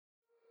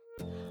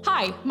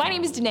Hi, my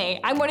name is Danae.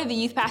 I'm one of the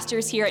youth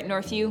pastors here at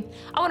Northview.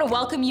 I want to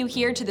welcome you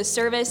here to the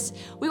service.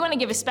 We want to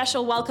give a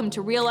special welcome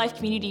to Real Life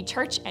Community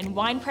Church and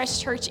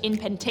Winepress Church in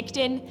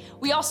Penticton.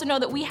 We also know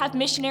that we have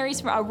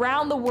missionaries from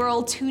around the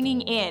world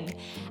tuning in,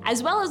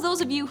 as well as those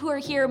of you who are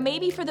here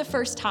maybe for the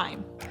first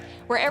time.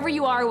 Wherever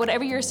you are,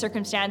 whatever your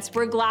circumstance,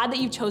 we're glad that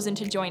you've chosen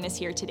to join us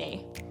here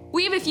today.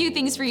 We have a few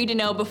things for you to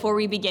know before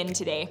we begin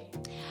today.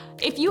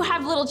 If you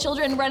have little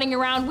children running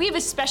around, we have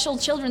a special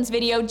children's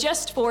video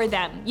just for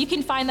them. You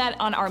can find that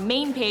on our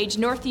main page,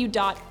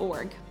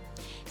 northview.org.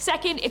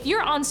 Second, if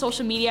you're on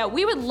social media,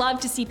 we would love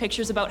to see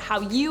pictures about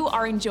how you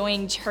are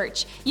enjoying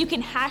church. You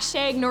can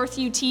hashtag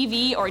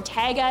NorthviewTV or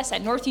tag us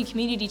at Northview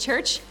Community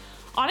Church.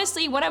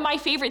 Honestly, one of my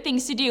favorite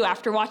things to do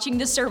after watching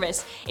this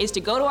service is to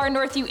go to our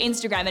Northview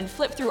Instagram and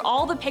flip through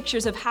all the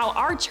pictures of how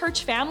our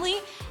church family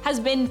has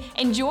been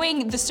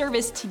enjoying the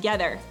service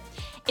together.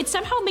 It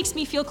somehow makes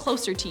me feel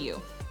closer to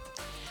you.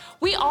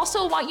 We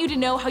also want you to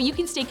know how you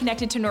can stay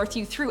connected to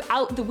Northview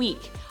throughout the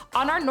week.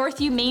 On our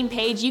Northview main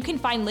page, you can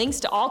find links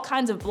to all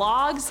kinds of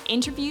blogs,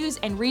 interviews,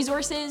 and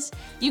resources.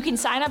 You can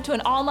sign up to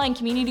an online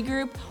community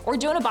group or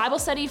join a Bible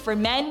study for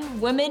men,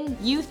 women,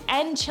 youth,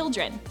 and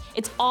children.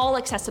 It's all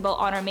accessible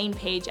on our main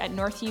page at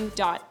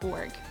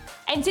northview.org.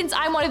 And since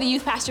I'm one of the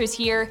youth pastors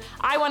here,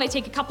 I want to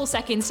take a couple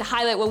seconds to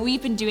highlight what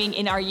we've been doing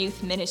in our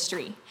youth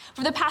ministry.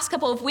 For the past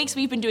couple of weeks,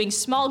 we've been doing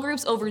small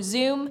groups over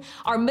Zoom.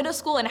 Our middle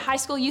school and high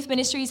school youth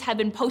ministries have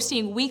been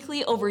posting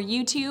weekly over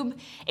YouTube.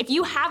 If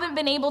you haven't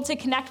been able to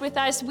connect with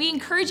us, we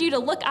encourage you to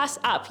look us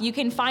up. You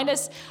can find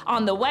us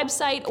on the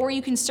website, or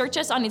you can search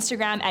us on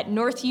Instagram at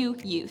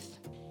Northview Youth.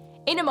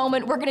 In a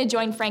moment, we're going to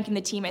join Frank and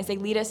the team as they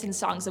lead us in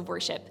songs of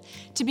worship.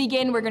 To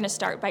begin, we're going to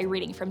start by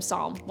reading from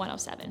Psalm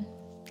 107.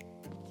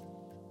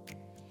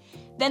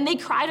 Then they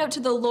cried out to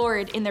the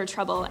Lord in their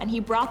trouble, and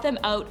he brought them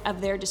out of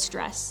their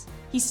distress.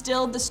 He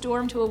stilled the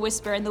storm to a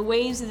whisper, and the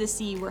waves of the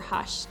sea were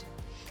hushed.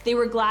 They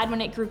were glad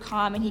when it grew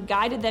calm, and he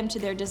guided them to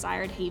their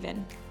desired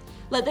haven.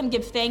 Let them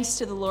give thanks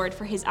to the Lord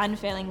for his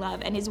unfailing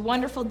love and his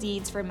wonderful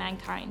deeds for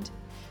mankind.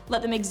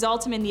 Let them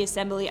exalt him in the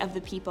assembly of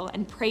the people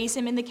and praise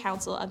him in the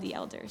council of the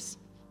elders.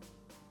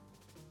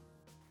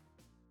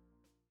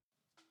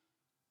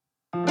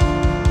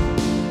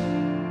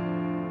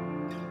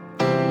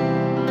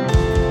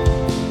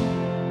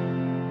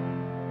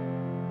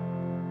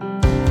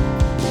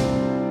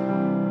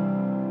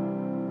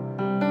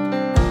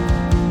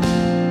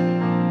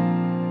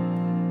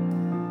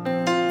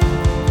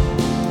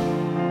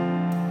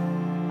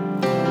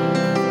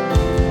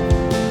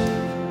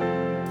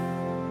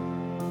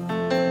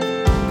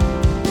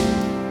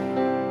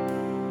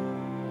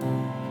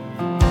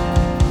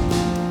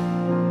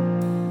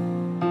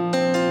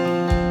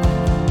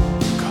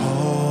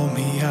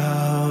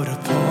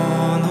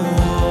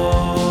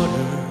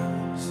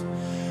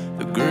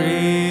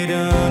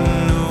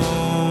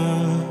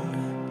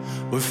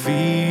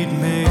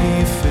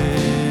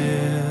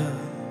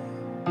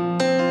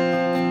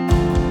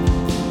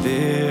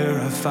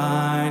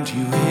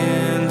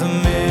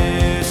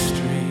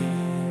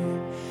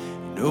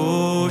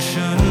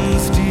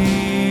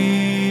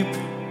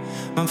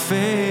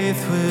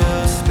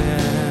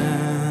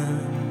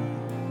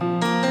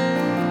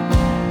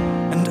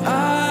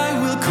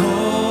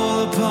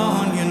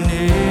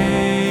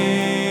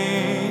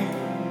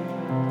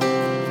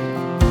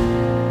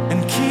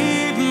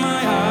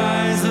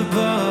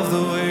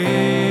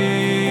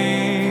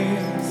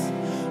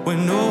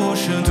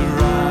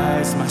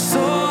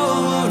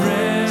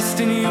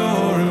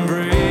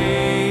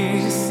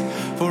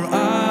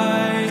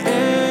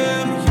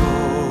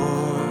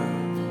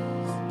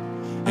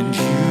 And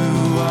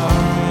you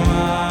are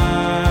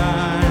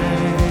mine.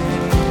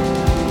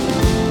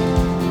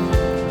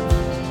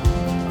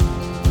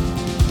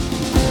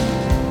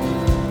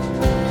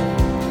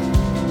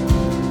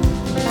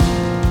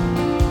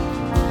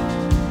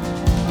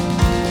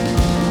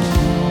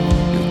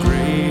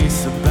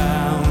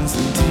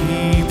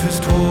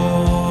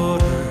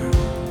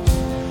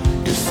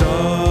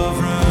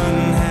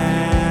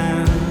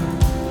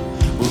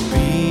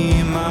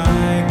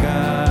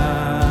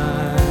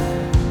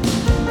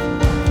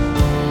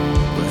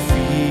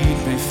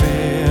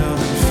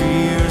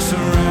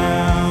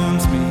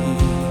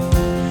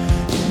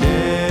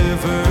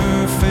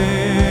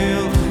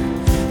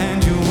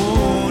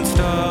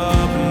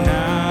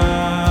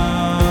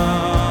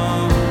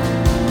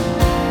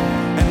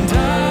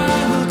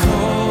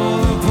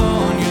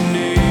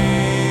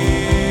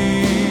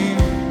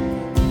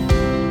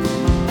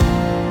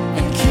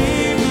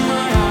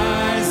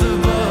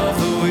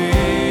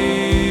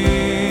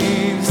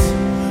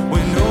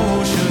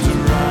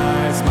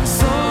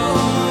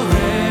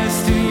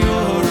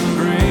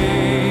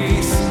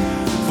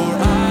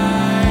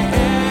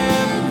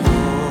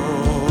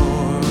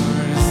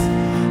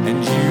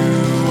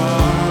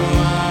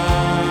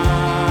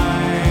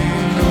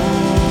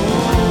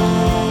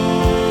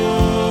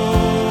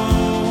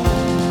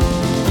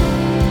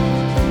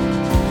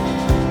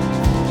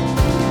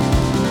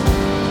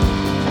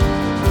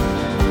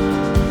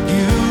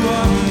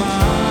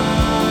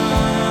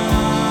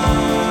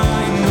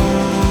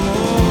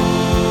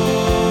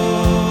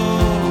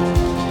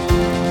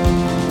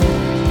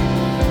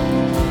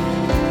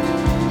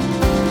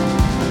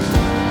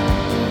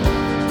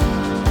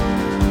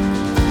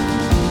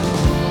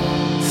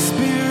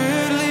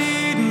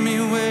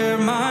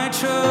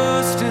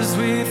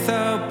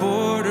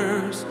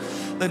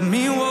 Let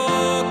me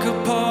walk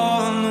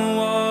upon the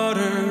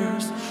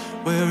waters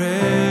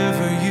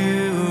wherever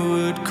you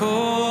would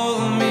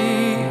call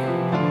me.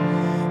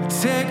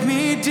 Take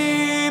me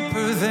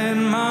deeper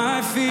than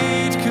my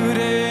feet could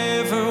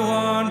ever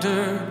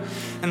wander,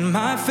 and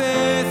my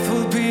faith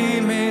will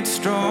be made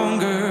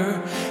stronger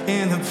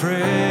in the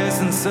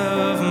presence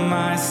of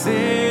my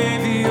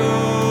Savior.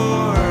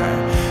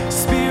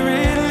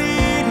 Spirit,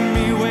 lead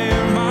me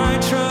where my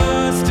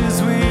trust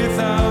is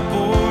without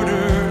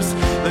borders.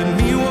 Let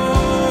me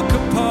walk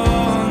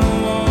upon the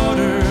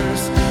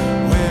waters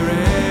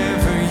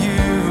wherever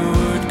you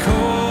would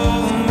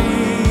call me.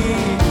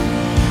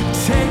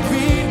 Take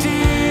me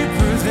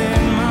deeper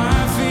than my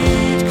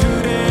feet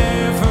could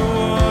ever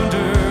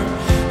wander,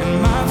 and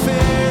my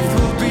faith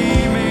will be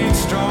made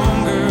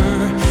stronger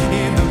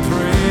in the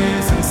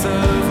presence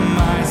of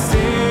my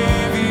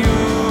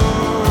Savior.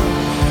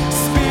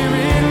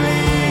 Spirit,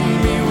 lead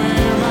me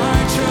where my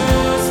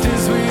trust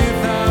is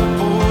without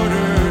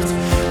borders.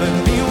 Let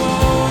me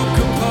walk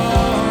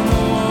upon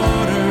the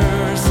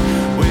waters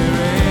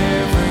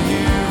wherever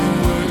you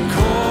would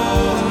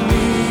call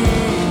me.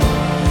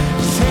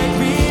 Take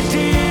me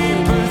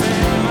deeper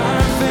than my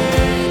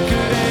faith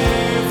could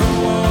ever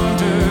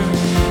wander,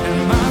 and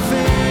my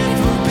faith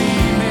will be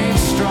made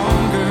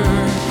stronger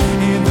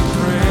in the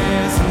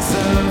presence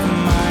of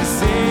my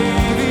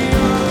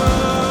Savior.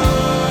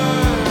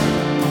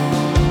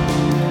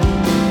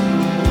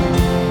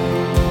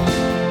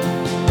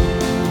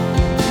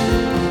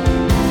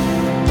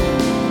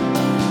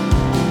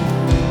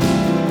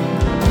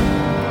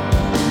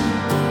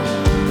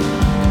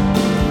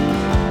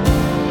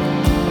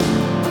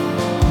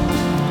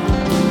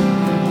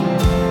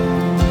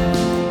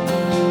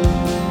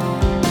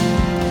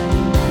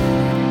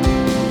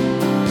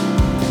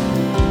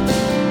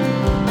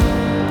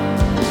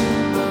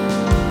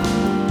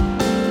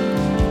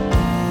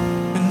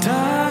 And I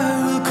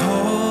will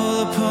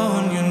call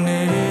upon your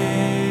name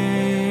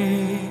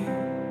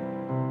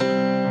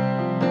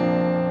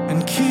and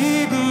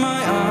keep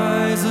my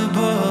eyes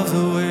above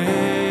the waves.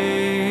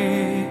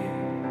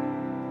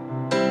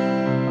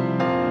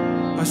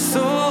 My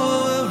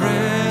soul will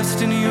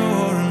rest in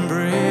your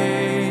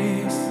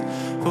embrace,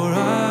 for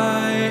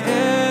I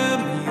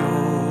am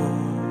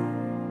yours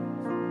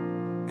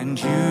and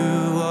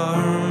you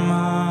are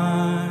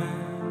mine.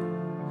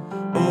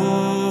 Oh,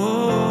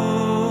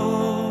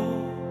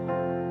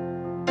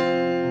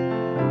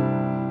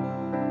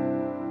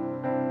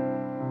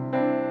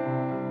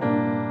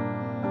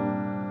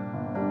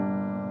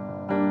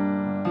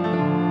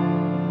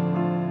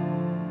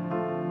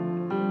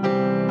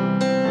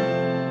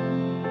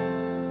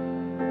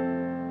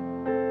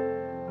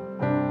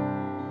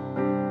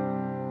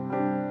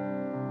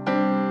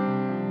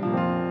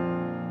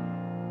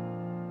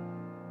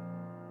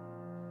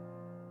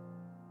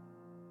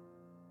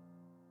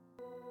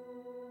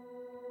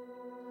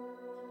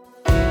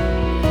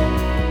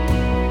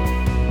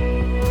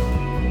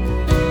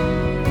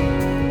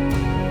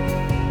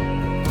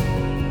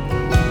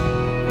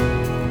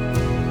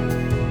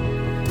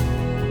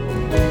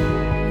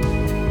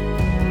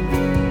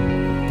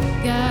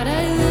 God, I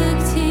look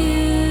to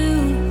you,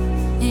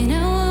 and I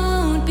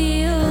won't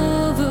be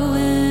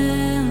overwhelmed.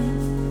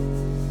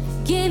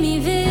 Give me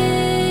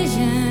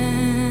vision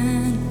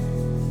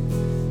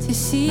to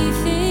see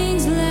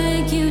things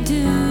like you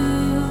do.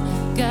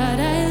 God,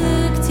 I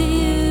look to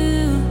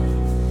you.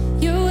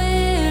 You're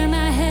where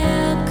my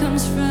help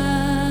comes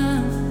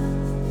from.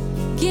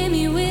 Give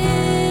me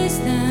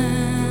wisdom.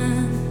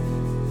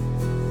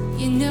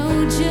 You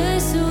know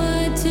just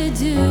what to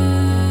do.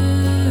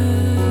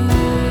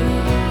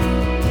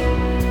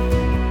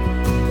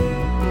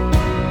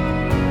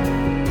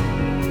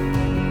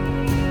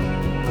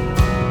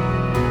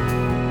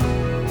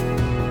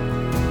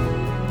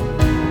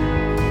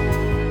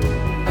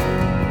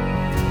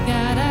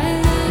 God, I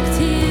look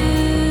to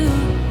you.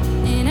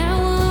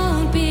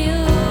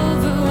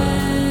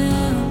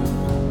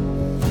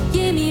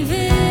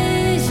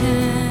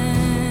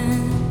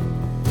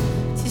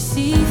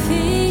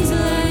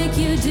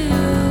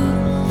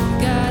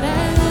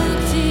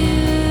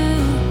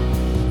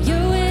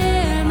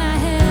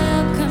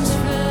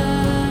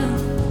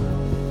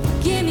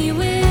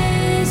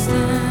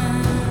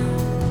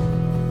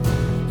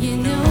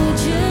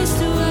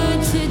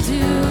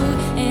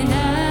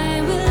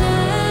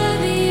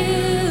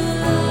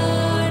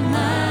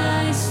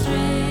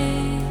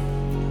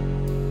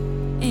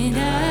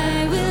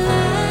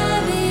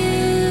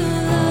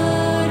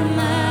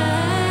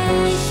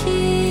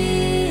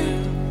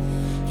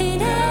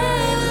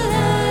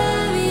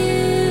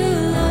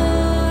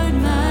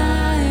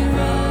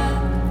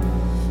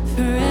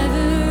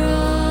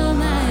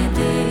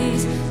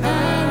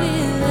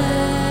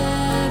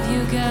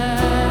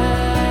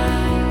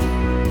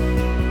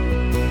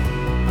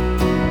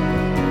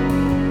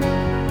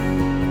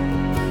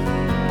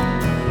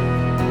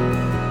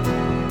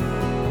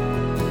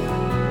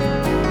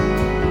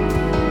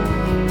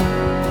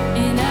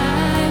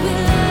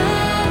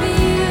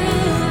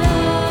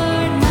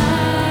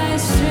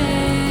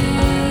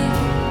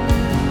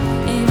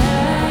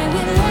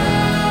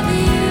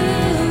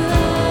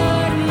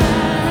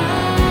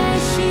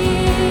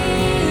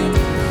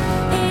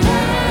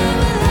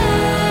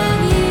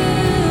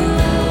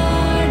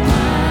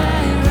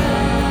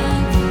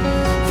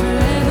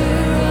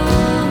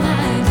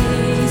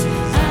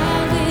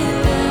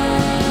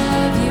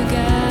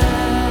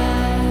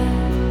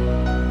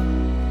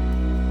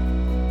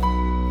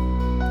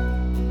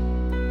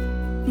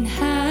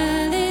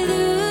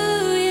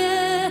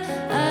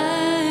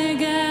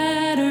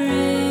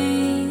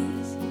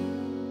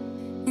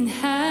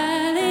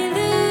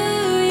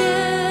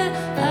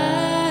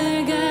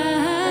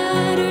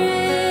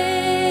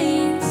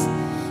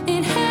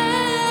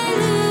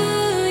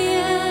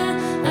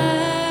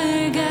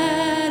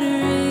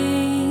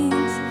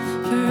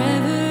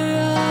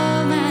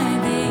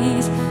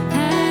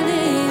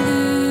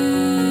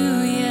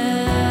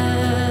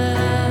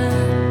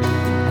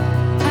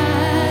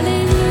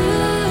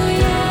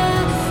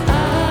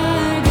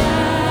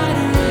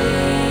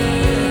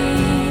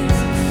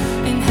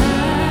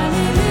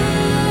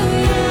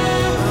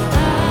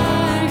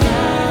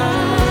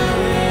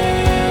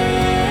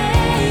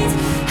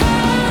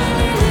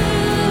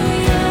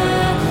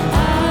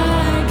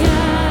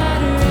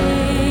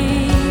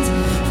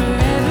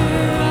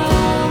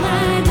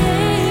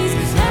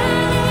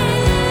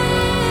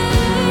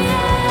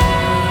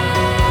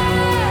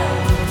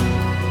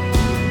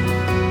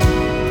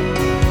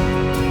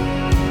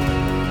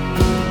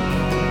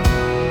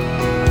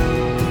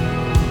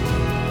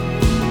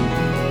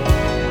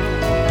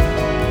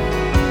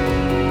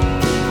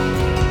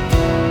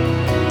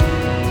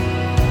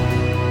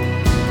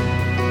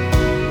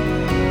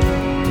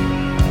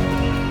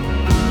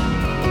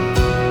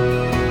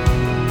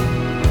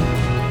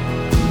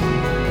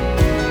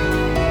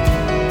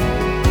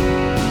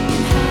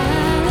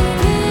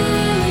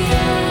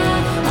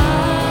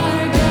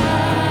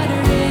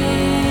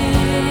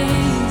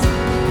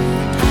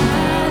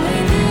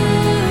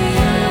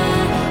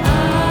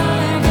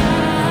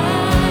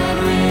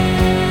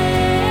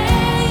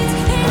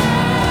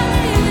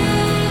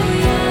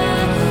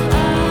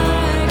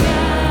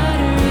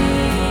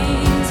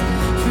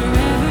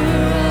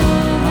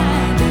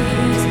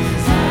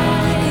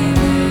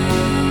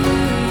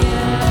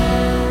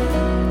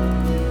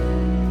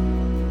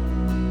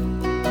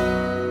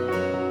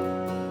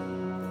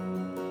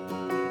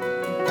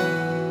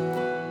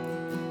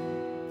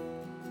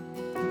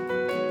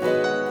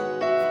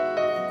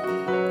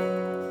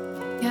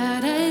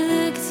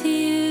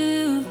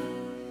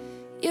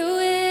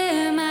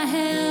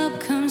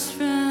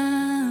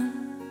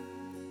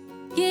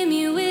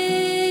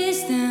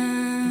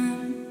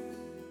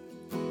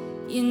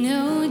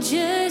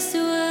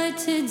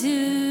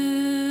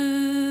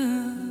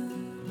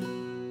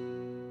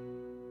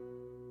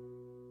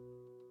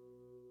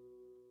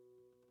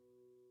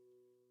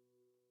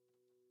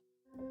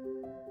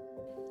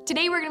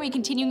 Today we're going to be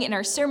continuing in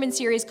our sermon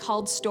series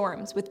called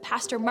Storms with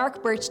Pastor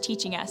Mark Birch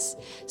teaching us.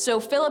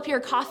 So fill up your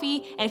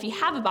coffee, and if you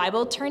have a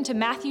Bible, turn to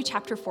Matthew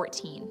chapter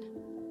 14.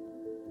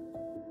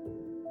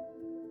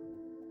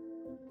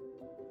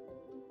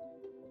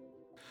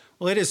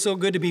 Well, it is so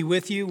good to be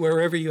with you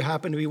wherever you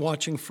happen to be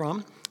watching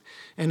from.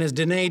 And as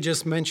Danae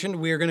just mentioned,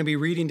 we are going to be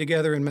reading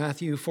together in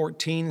Matthew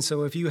 14.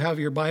 So if you have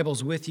your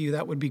Bibles with you,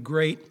 that would be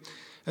great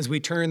as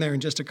we turn there in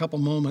just a couple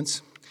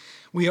moments.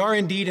 We are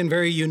indeed in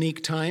very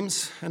unique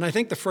times. And I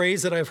think the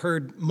phrase that I've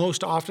heard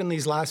most often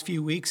these last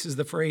few weeks is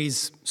the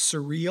phrase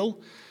surreal.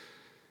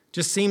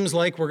 Just seems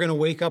like we're going to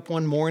wake up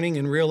one morning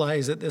and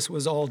realize that this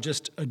was all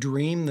just a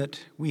dream that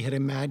we had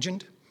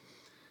imagined.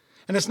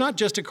 And it's not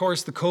just, of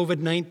course, the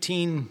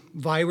COVID-19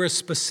 virus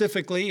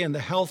specifically and the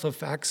health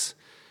effects,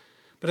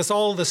 but it's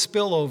all the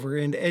spillover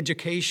into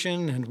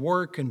education and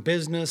work and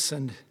business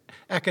and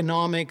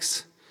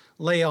economics,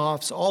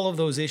 layoffs, all of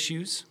those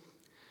issues.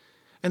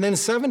 And then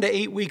 7 to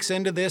 8 weeks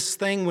into this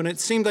thing, when it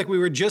seemed like we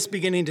were just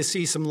beginning to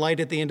see some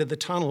light at the end of the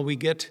tunnel, we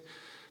get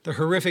the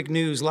horrific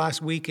news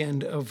last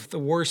weekend of the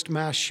worst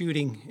mass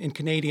shooting in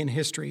Canadian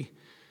history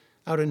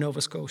out in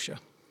Nova Scotia.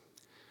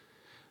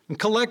 And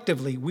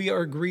collectively, we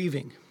are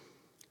grieving.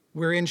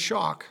 We're in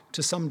shock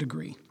to some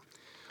degree.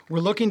 We're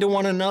looking to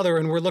one another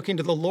and we're looking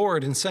to the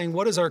Lord and saying,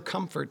 what is our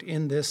comfort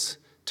in this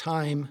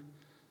time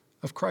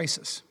of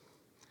crisis?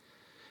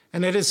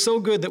 And it is so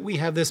good that we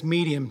have this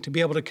medium to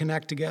be able to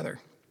connect together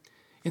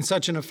in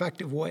such an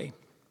effective way.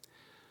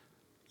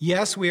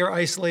 Yes, we are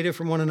isolated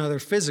from one another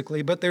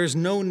physically, but there's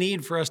no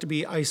need for us to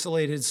be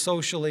isolated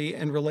socially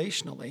and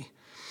relationally.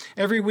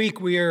 Every week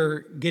we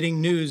are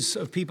getting news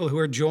of people who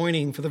are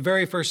joining for the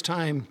very first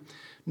time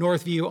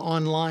Northview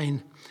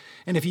online.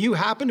 And if you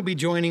happen to be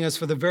joining us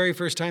for the very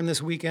first time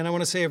this weekend, I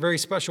want to say a very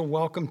special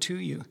welcome to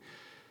you.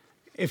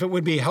 If it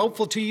would be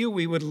helpful to you,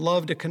 we would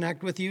love to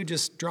connect with you.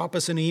 Just drop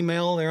us an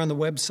email there on the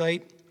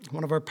website.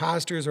 One of our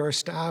pastors or our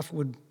staff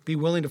would be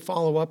willing to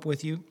follow up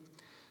with you.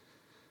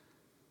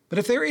 But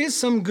if there is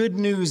some good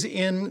news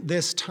in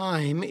this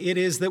time, it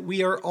is that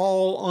we are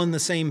all on the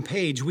same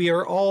page. We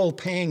are all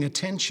paying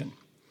attention.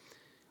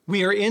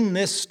 We are in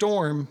this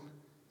storm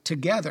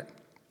together.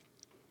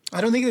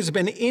 I don't think there's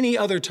been any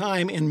other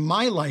time in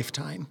my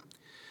lifetime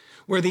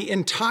where the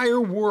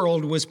entire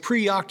world was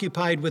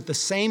preoccupied with the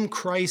same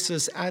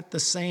crisis at the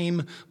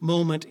same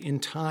moment in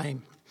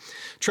time.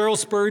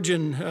 Charles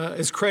Spurgeon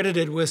is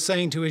credited with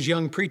saying to his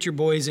young preacher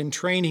boys in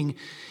training,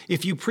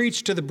 if you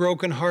preach to the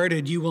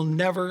brokenhearted, you will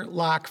never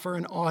lack for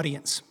an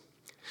audience.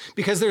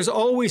 Because there's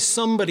always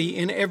somebody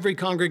in every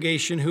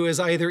congregation who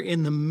is either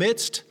in the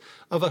midst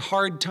of a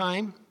hard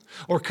time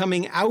or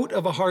coming out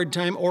of a hard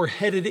time or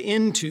headed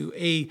into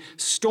a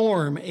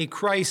storm, a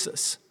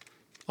crisis,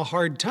 a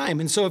hard time.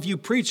 And so if you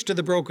preach to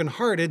the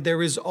brokenhearted,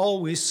 there is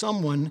always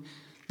someone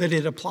that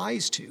it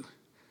applies to.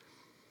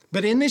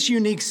 But in this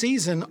unique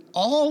season,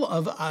 all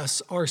of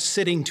us are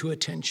sitting to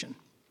attention.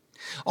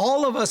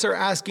 All of us are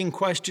asking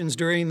questions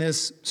during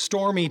this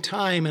stormy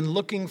time and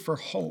looking for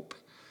hope.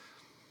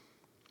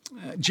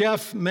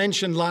 Jeff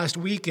mentioned last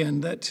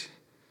weekend that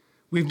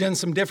we've done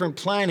some different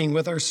planning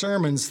with our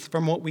sermons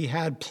from what we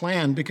had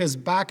planned, because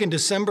back in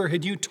December,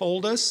 had you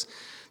told us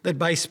that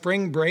by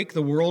spring break,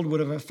 the world would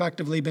have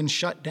effectively been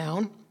shut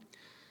down,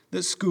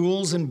 that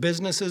schools and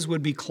businesses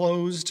would be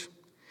closed,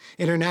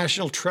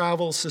 international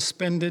travel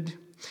suspended,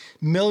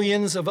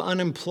 millions of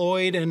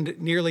unemployed, and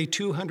nearly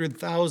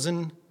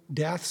 200,000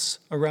 deaths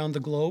around the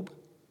globe?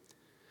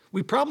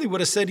 We probably would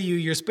have said to you,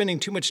 you're spending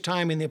too much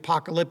time in the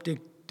apocalyptic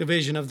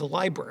division of the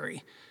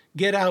library.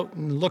 Get out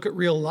and look at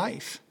real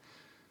life.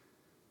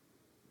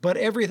 But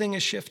everything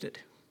has shifted.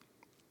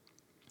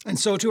 And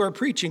so too our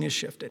preaching has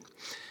shifted.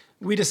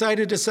 We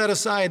decided to set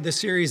aside the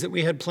series that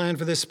we had planned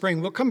for this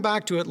spring. We'll come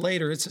back to it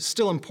later. It's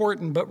still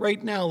important, but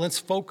right now let's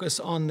focus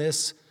on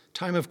this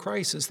time of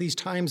crisis, these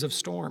times of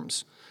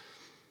storms.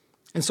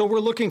 And so we're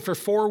looking for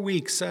 4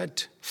 weeks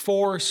at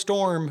 4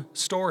 storm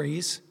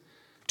stories,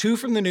 2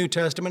 from the New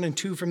Testament and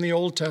 2 from the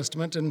Old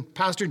Testament. And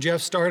Pastor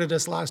Jeff started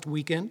us last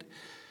weekend.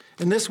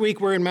 And this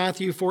week we're in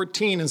Matthew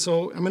 14. And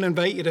so I'm going to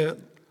invite you to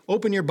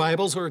open your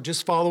Bibles or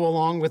just follow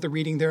along with the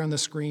reading there on the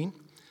screen.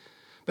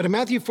 But in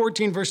Matthew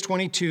 14, verse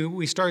 22,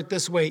 we start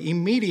this way.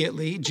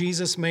 Immediately,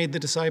 Jesus made the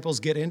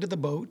disciples get into the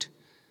boat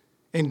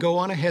and go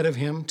on ahead of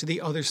him to the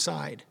other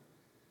side,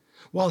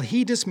 while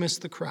he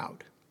dismissed the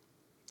crowd.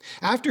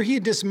 After he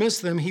had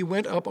dismissed them, he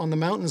went up on the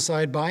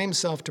mountainside by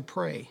himself to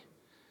pray.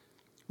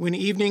 When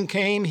evening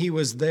came, he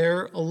was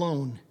there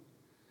alone.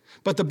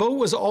 But the boat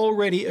was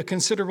already a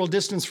considerable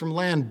distance from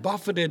land,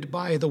 buffeted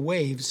by the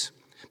waves,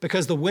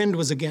 because the wind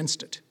was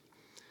against it.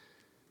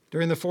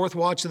 During the 4th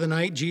watch of the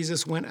night,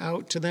 Jesus went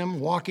out to them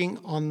walking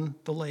on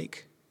the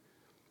lake.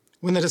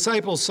 When the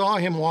disciples saw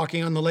him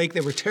walking on the lake,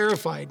 they were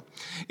terrified.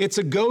 "It's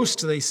a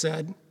ghost," they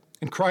said,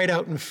 and cried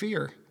out in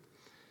fear.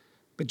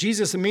 But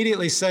Jesus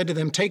immediately said to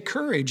them, "Take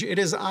courage, it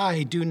is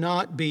I, do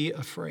not be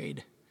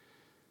afraid."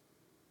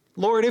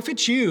 "Lord, if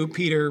it's you,"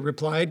 Peter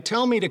replied,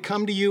 "tell me to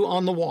come to you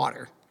on the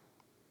water."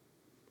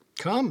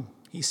 "Come,"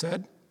 he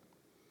said.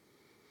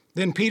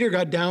 Then Peter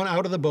got down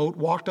out of the boat,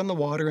 walked on the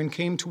water, and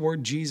came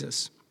toward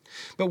Jesus.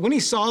 But when he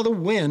saw the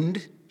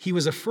wind, he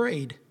was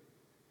afraid,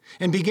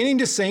 and beginning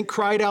to sink,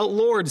 cried out,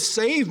 "Lord,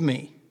 save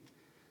me."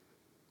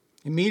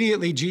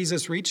 Immediately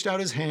Jesus reached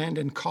out his hand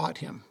and caught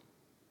him.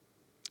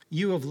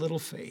 "You of little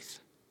faith,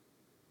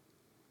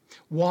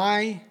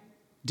 why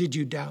did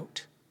you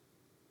doubt?"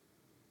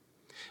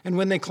 And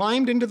when they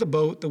climbed into the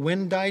boat, the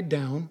wind died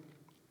down.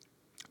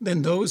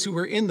 Then those who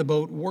were in the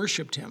boat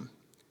worshiped him,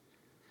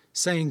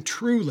 saying,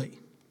 "Truly,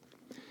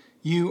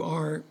 you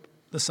are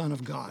the Son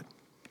of God."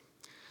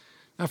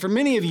 Now, for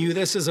many of you,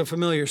 this is a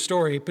familiar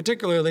story,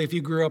 particularly if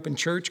you grew up in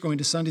church going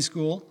to Sunday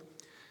school.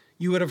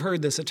 You would have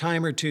heard this a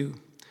time or two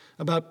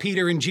about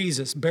Peter and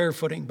Jesus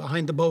barefooting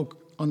behind the boat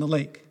on the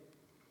lake.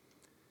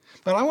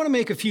 But I want to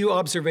make a few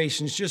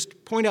observations,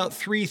 just point out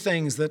three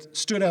things that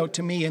stood out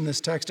to me in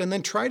this text, and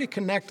then try to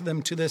connect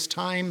them to this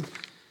time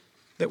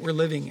that we're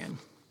living in.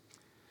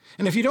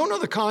 And if you don't know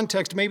the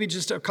context, maybe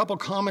just a couple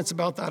comments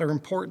about that are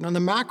important. On the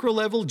macro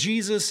level,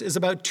 Jesus is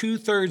about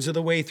 2/3 of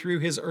the way through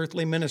his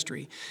earthly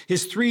ministry.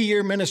 His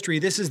 3-year ministry,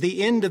 this is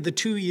the end of the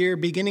 2-year,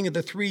 beginning of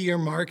the 3-year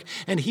mark,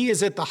 and he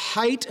is at the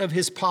height of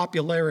his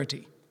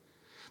popularity.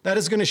 That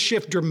is going to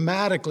shift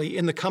dramatically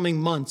in the coming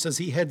months as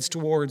he heads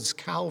towards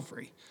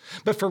Calvary.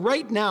 But for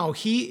right now,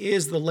 he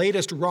is the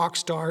latest rock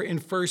star in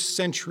first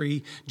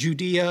century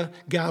Judea,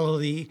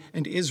 Galilee,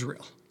 and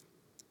Israel.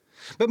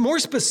 But more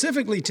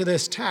specifically to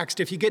this text,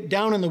 if you get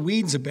down in the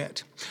weeds a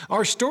bit,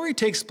 our story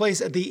takes place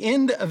at the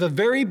end of a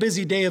very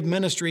busy day of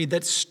ministry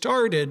that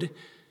started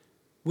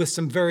with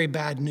some very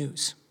bad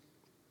news.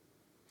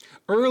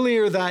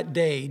 Earlier that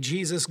day,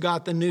 Jesus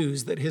got the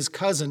news that his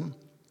cousin,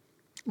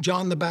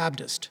 John the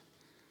Baptist,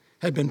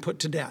 had been put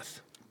to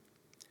death.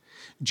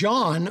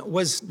 John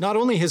was not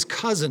only his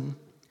cousin,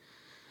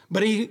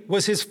 but he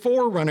was his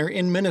forerunner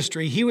in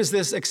ministry. He was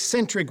this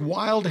eccentric,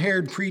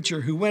 wild-haired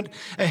preacher who went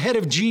ahead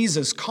of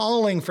Jesus,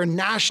 calling for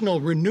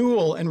national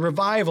renewal and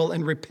revival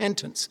and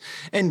repentance.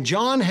 And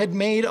John had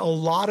made a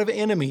lot of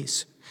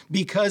enemies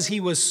because he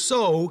was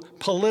so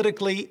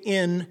politically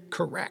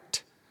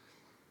incorrect.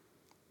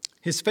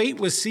 His fate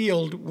was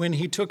sealed when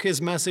he took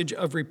his message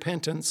of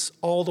repentance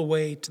all the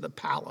way to the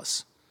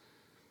palace.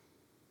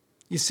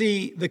 You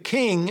see, the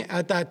king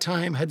at that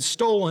time had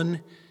stolen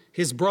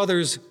his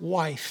brother's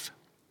wife.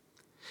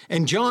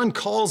 And John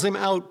calls him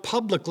out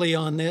publicly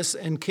on this,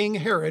 and King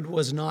Herod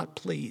was not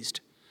pleased.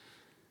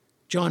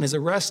 John is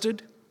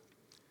arrested,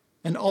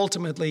 and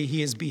ultimately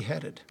he is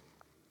beheaded.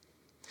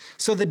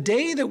 So the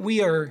day that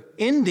we are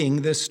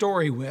ending this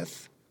story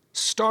with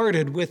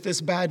started with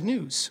this bad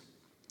news.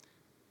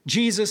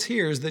 Jesus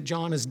hears that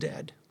John is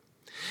dead.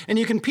 And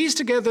you can piece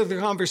together the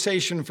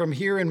conversation from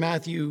here in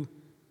Matthew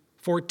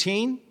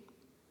 14,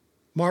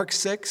 Mark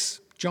 6,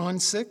 John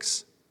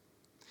 6.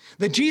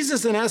 That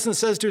Jesus, in essence,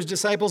 says to his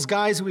disciples,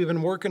 "Guys, we've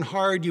been working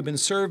hard. You've been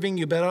serving.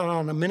 You've been out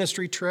on a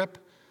ministry trip.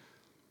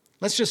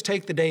 Let's just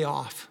take the day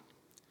off.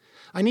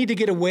 I need to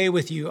get away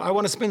with you. I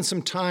want to spend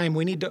some time.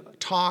 We need to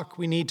talk.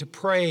 We need to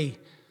pray.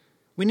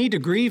 We need to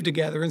grieve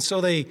together." And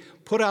so they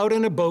put out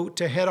in a boat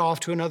to head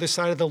off to another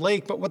side of the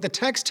lake. But what the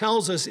text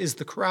tells us is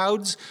the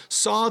crowds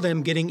saw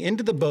them getting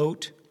into the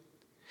boat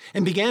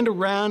and began to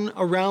run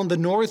around the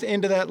north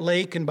end of that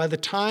lake. And by the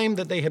time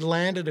that they had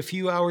landed a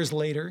few hours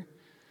later,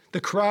 the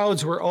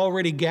crowds were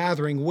already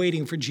gathering,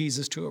 waiting for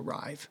Jesus to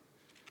arrive.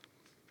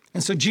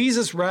 And so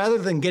Jesus, rather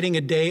than getting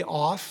a day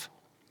off,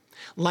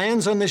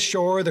 lands on the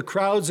shore. The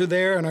crowds are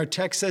there, and our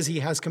text says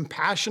he has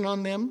compassion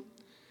on them.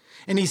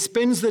 And he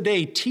spends the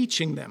day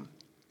teaching them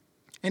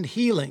and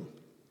healing,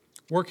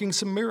 working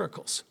some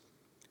miracles.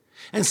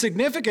 And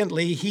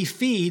significantly, he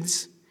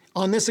feeds,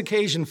 on this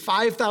occasion,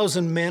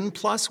 5,000 men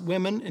plus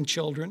women and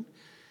children.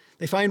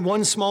 They find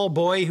one small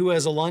boy who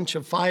has a lunch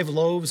of 5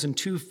 loaves and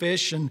 2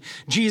 fish, and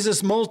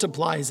Jesus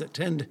multiplies it,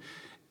 and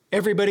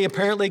everybody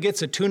apparently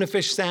gets a tuna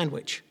fish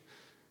sandwich,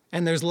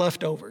 and there's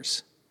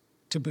leftovers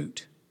to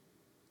boot.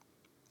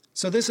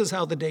 So this is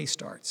how the day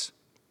starts.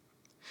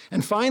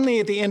 And finally,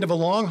 at the end of a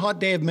long, hot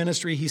day of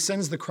ministry, he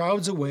sends the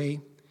crowds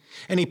away,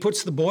 and he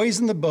puts the boys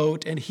in the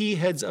boat, and he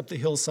heads up the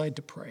hillside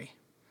to pray.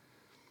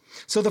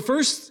 So the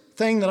first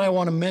thing that I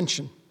want to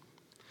mention,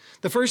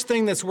 the first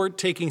thing that's worth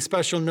taking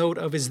special note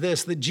of is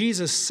this, that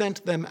Jesus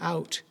sent them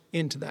out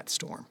into that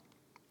storm.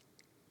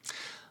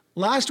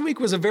 Last week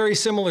was a very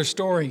similar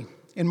story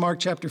in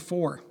Mark chapter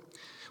 4,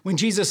 when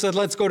Jesus said,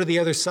 "Let's go to the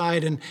other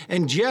side."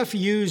 And Jeff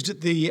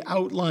used the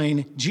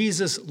outline,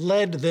 Jesus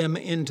led them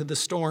into the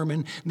storm.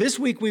 And this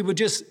week we would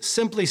just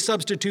simply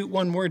substitute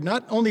one word.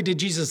 Not only did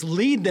Jesus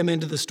lead them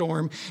into the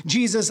storm,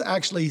 Jesus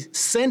actually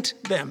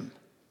sent them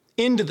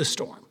into the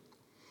storm.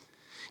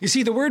 You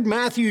see, the word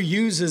Matthew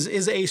uses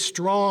is a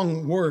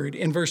strong word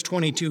in verse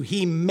 22.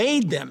 He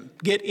made them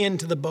get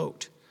into the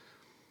boat.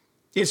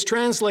 It's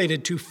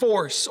translated to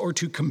force or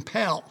to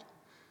compel.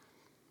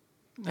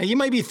 Now, you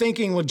might be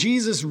thinking, well,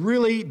 Jesus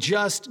really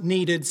just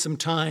needed some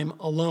time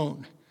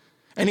alone.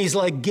 And he's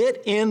like,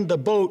 "Get in the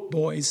boat,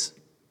 boys."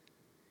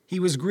 He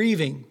was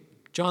grieving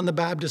John the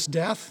Baptist's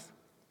death.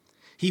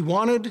 He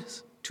wanted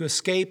to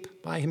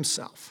escape by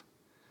himself.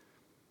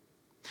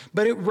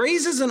 But it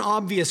raises an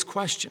obvious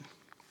question.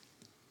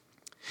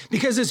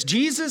 Because as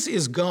Jesus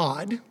is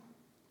God,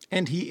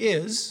 and he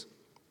is,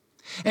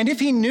 and if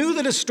he knew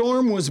that a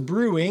storm was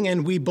brewing,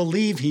 and we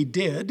believe he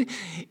did,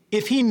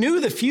 if he knew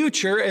the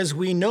future, as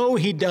we know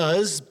he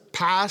does,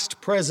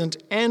 past, present,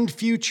 and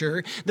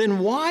future, then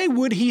why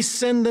would he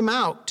send them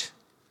out?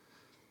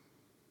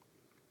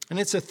 And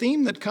it's a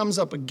theme that comes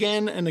up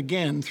again and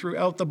again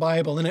throughout the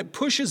Bible, and it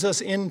pushes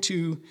us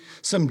into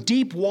some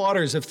deep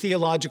waters of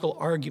theological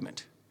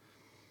argument.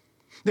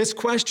 This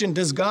question,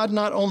 does God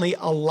not only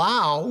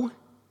allow,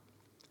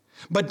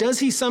 but does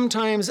he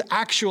sometimes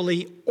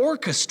actually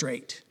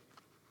orchestrate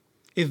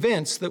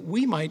events that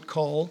we might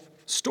call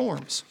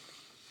storms?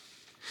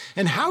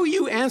 And how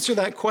you answer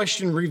that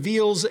question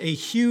reveals a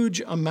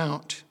huge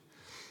amount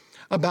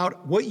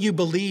about what you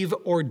believe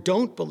or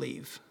don't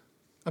believe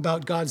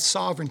about God's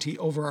sovereignty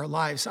over our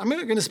lives. I'm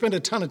not going to spend a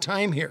ton of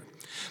time here,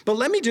 but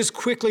let me just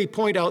quickly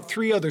point out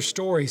 3 other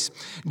stories.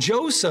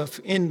 Joseph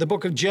in the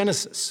book of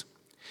Genesis,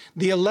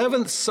 the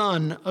 11th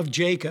son of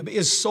Jacob,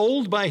 is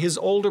sold by his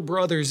older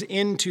brothers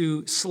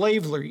into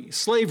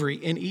slavery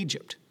in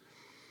Egypt.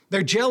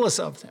 They're jealous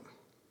of them.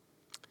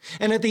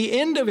 And at the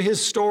end of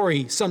his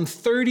story, some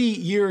 30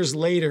 years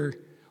later,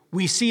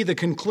 we see the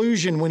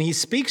conclusion when he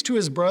speaks to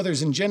his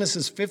brothers in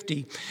Genesis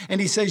 50, and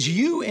he says,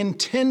 "You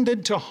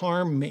intended to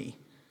harm me,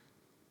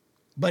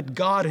 but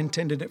God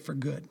intended it for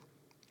good,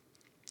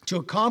 to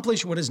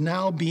accomplish what is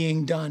now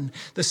being done,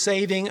 the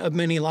saving of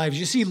many lives."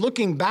 You see,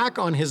 looking back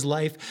on his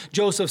life,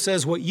 Joseph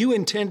says, what you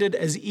intended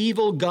as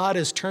evil, God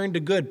has turned to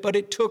good. But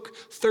it took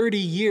 30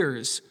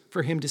 years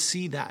for him to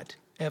see that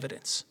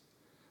evidence.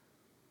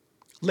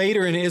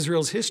 Later in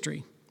Israel's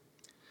history,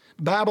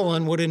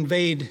 Babylon would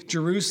invade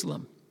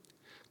Jerusalem,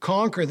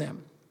 conquer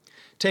them,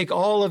 take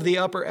all of the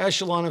upper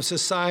echelon of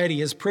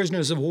society as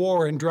prisoners of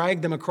war and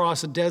drag them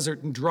across a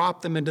desert and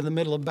drop them into the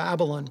middle of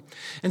Babylon.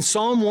 And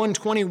Psalm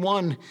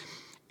 121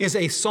 is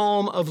a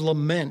psalm of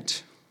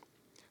lament.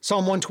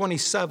 Psalm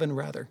 127,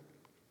 rather.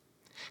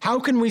 How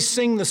can we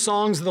sing the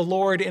songs of the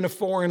Lord in a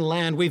foreign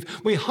land?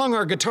 We hung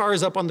our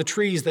guitars up on the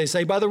trees, they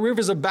say. By the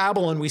rivers of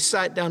Babylon we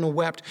sat down and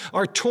wept.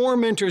 Our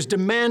tormentors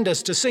demand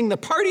us to sing the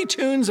party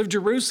tunes of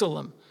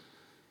Jerusalem.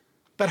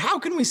 But how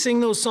can we sing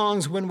those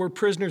songs when we're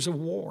prisoners of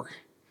war?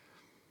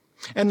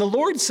 And the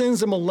Lord sends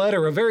them a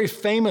letter, a very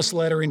famous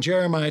letter in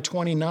Jeremiah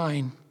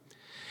 29.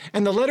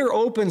 And the letter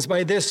opens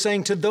by this,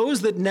 saying, "To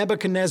those that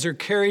Nebuchadnezzar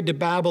carried to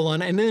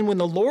Babylon." And then when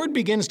the Lord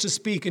begins to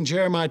speak in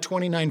Jeremiah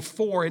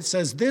 29:4, it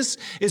says, "This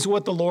is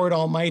what the Lord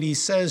Almighty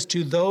says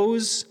to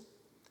those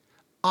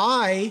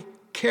I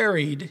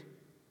carried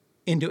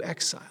into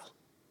exile."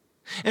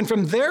 And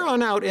from there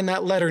on out in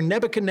that letter,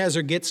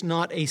 Nebuchadnezzar gets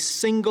not a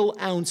single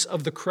ounce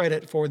of the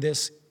credit for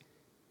this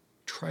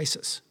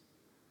crisis.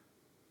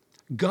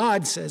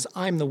 God says,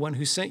 "I'm the one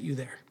who sent you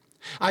there.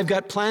 I've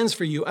got plans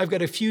for you. I've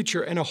got a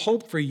future and a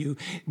hope for you.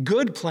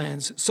 Good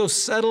plans. So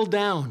settle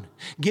down.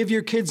 Give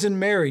your kids in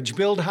marriage.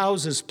 Build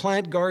houses.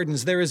 Plant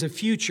gardens. There is a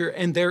future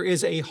and there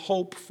is a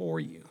hope for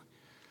you."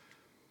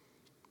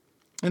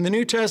 In the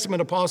New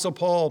Testament, Apostle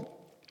Paul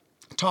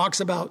talks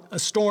about a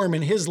storm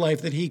in his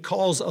life that he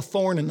calls a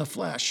thorn in the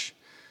flesh.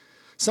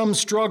 Some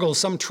struggle,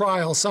 some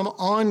trial, some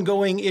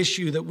ongoing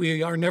issue that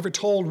we are never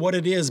told what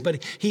it is,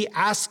 but he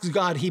asks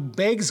God, he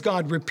begs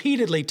God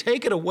repeatedly,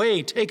 "Take it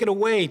away, take it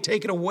away,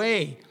 take it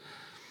away."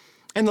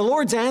 And the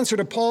Lord's answer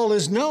to Paul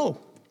is no.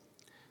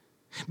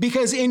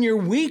 "Because in your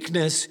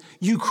weakness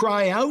you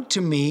cry out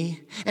to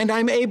me, and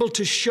I'm able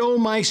to show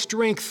my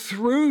strength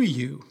through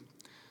you."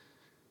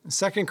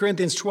 2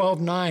 Corinthians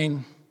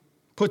 12:9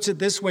 puts it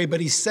this way,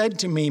 "But he said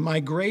to me, my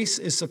grace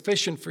is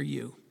sufficient for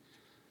you,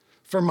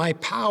 for my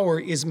power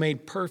is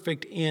made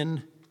perfect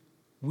in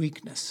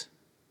weakness."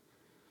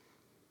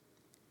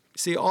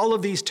 See, all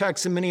of these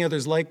texts and many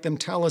others like them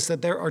tell us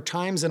that there are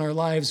times in our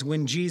lives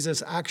when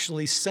Jesus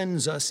actually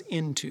sends us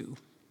into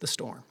the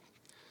storm.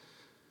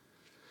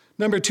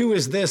 Number 2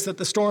 is this, that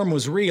the storm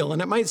was real.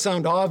 And it might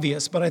sound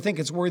obvious, but I think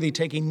it's worthy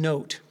taking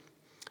note.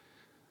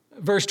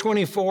 Verse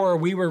 24,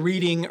 we were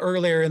reading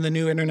earlier in the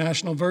New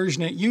International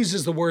Version, it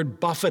uses the word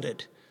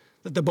buffeted,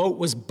 that the boat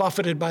was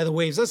buffeted by the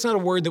waves. That's not a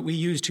word that we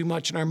use too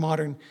much in our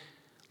modern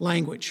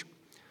language.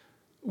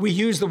 We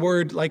use the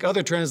word, like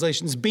other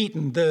translations,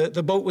 beaten.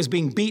 The boat was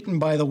being beaten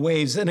by the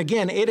waves. And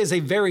again, it is a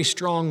very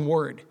strong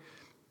word,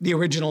 the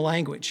original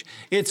language.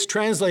 It's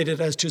translated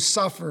as to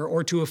suffer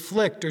or to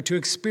afflict or to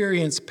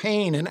experience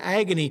pain and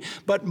agony.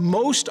 But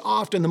most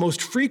often, the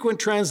most frequent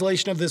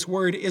translation of this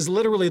word is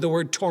literally the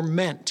word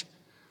torment.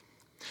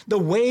 The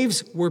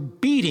waves were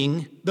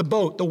beating the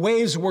boat. The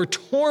waves were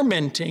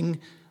tormenting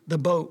the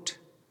boat.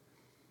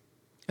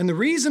 And the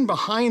reason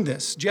behind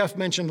this, Jeff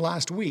mentioned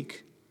last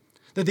week,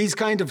 that these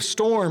kind of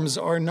storms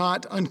are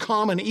not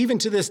uncommon even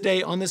to this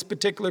day on this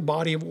particular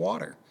body of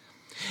water,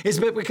 is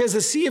because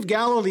the Sea of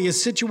Galilee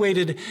is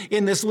situated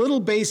in this little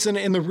basin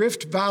in the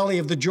Rift Valley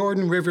of the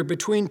Jordan River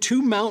between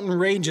 2 mountain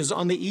ranges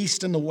on the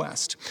east and the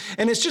west.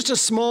 And it's just a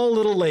small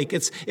little lake.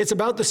 It's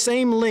about the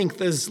same length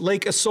as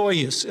Lake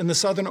Osoyoos in the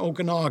southern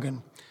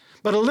Okanagan,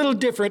 but a little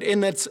different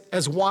in that it's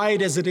as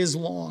wide as it is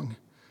long.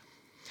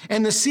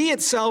 And the sea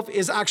itself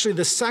is actually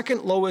the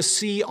second lowest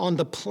sea on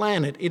the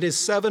planet. It is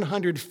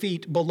 700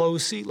 feet below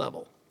sea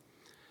level.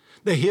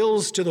 The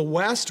hills to the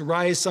west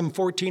rise some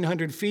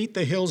 1,400 feet.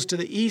 The hills to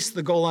the east,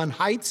 the Golan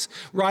Heights,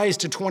 rise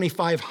to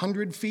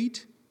 2,500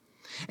 feet.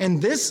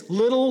 And this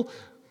little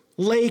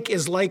lake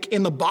is like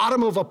in the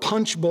bottom of a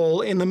punch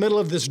bowl in the middle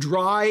of this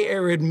dry,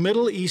 arid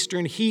Middle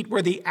Eastern heat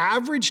where the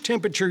average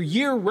temperature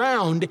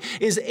year-round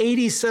is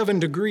 87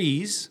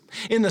 degrees.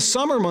 In the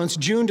summer months,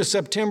 June to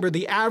September,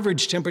 the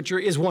average temperature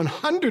is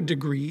 100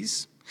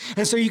 degrees.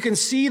 And so you can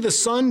see the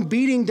sun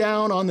beating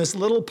down on this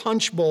little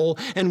punch bowl,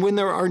 and when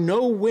there are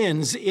no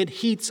winds, it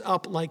heats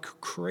up like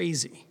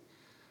crazy.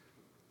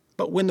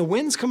 But when the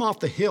winds come off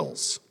the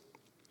hills,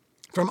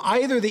 from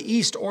either the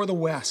east or the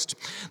west,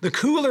 the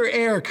cooler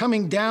air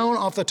coming down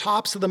off the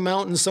tops of the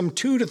mountains, some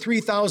 2,000 to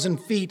 3,000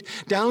 feet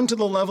down to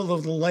the level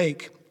of the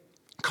lake,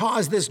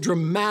 cause this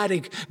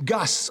dramatic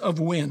gusts of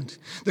wind.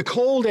 The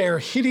cold air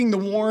hitting the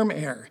warm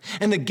air,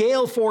 and the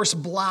gale force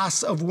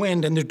blasts of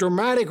wind, and the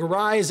dramatic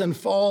rise and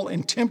fall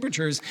in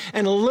temperatures,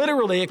 and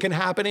literally it can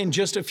happen in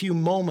just a few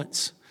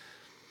moments.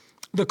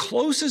 The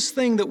closest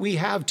thing that we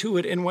have to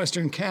it in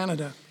Western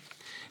Canada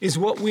is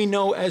what we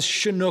know as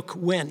Chinook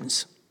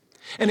winds.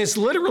 And it's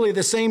literally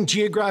the same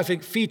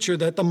geographic feature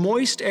that the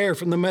moist air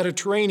from the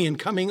Mediterranean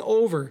coming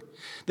over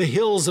the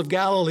hills of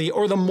Galilee,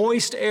 or the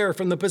moist air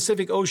from the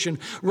Pacific Ocean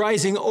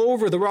rising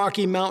over the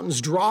Rocky Mountains,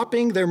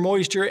 dropping their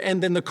moisture,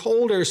 and then the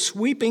cold air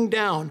sweeping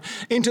down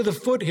into the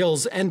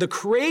foothills, and the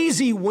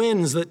crazy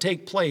winds that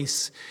take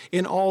place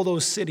in all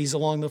those cities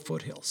along the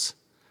foothills.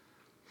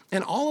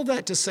 And all of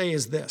that to say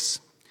is this: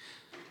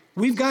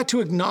 we've got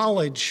to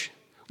acknowledge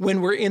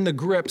when we're in the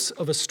grips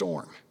of a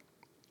storm.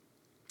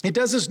 It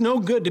does us no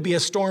good to be a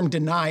storm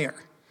denier.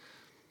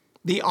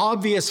 The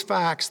obvious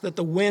facts that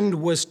the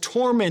wind was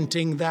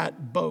tormenting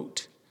that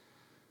boat.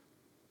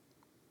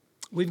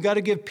 We've got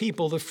to give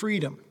people the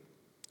freedom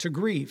to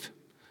grieve,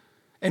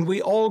 and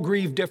we all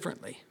grieve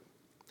differently.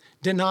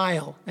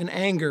 Denial and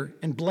anger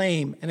and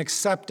blame and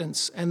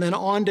acceptance, and then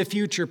on to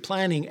future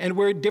planning, and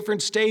we're at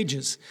different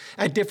stages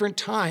at different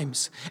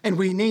times, and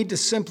we need to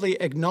simply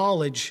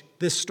acknowledge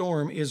this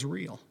storm is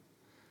real.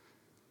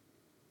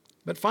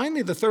 But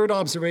finally, the third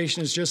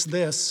observation is just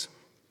this,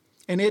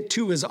 and it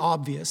too is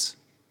obvious.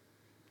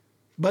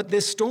 But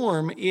this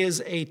storm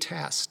is a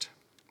test.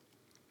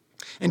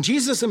 And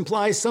Jesus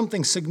implies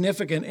something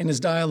significant in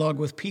his dialogue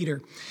with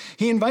Peter.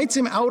 He invites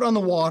him out on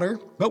the water,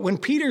 but when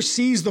Peter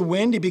sees the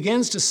wind, he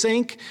begins to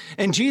sink,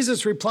 and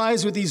Jesus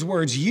replies with these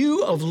words,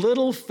 "You of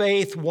little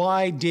faith,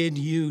 why did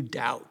you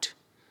doubt?"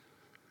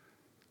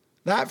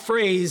 That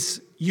phrase,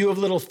 "you of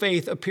little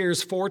faith,"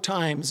 appears 4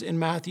 times in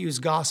Matthew's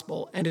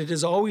gospel, and it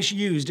is always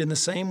used in the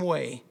same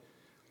way.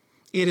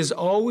 It is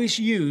always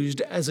used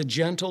as a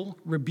gentle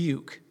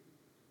rebuke.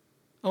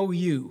 "O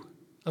you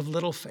of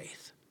little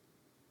faith,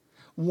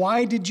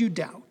 why did you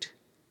doubt?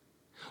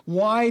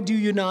 Why do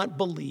you not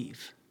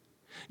believe?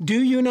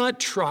 Do you not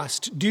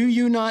trust? Do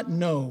you not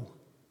know?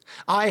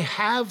 I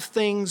have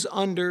things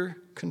under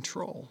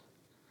control."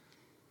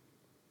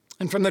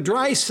 And from the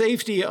dry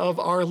safety of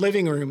our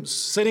living rooms,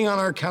 sitting on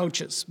our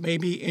couches,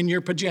 maybe in your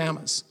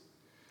pajamas,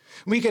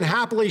 we can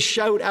happily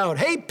shout out,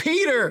 "Hey,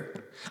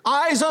 Peter,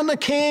 eyes on the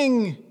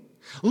King.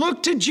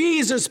 Look to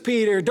Jesus,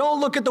 Peter. Don't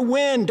look at the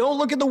wind. Don't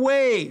look at the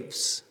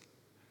waves."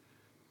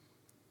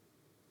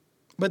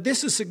 But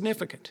this is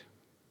significant.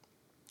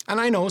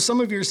 And I know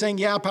some of you are saying,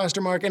 "Yeah,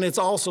 Pastor Mark, and it's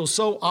also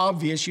so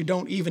obvious you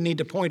don't even need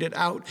to point it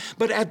out."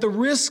 But at the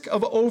risk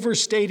of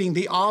overstating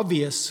the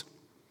obvious,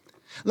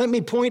 let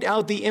me point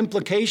out the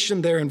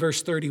implication there in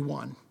verse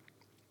 31.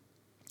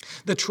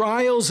 The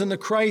trials and the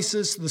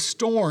crisis, the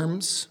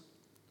storms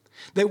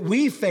that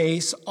we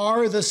face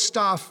are the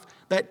stuff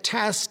that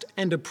test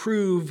and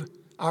approve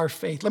our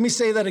faith. Let me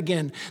say that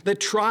again. The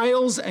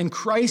trials and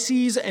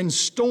crises and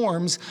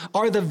storms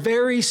are the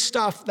very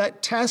stuff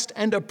that test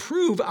and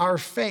approve our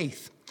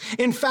faith.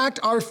 In fact,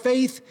 our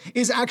faith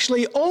is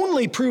actually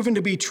only proven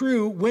to be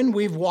true when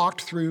we've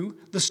walked through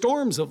the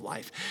storms of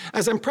life.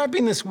 As I'm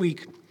prepping this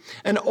week,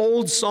 an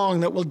old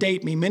song that will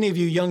date me. Many of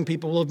you young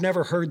people will have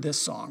never heard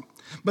this song.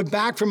 But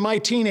back from my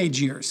teenage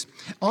years,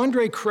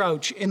 Andre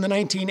Crouch in the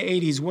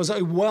 1980s was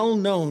a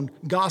well-known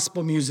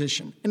gospel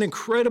musician, an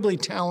incredibly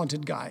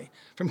talented guy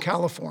from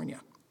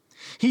California.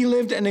 He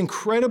lived an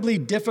incredibly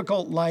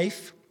difficult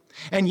life,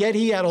 and yet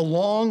he had a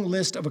long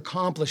list of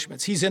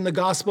accomplishments. He's in the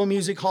Gospel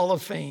Music Hall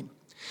of Fame.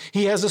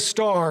 He has a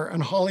star on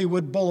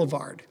Hollywood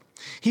Boulevard.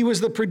 He was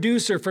the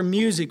producer for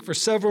music for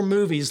several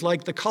movies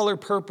like The Color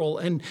Purple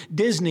and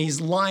Disney's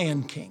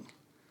Lion King.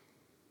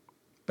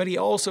 But he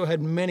also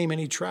had many,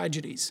 many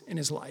tragedies in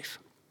his life.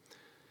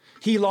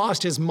 He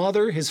lost his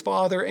mother, his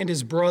father, and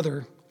his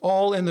brother,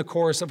 all in the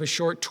course of a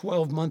short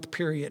 12-month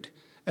period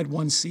at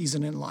one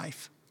season in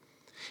life.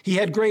 He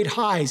had great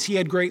highs, he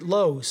had great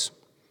lows.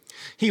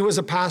 He was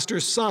a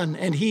pastor's son,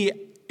 and he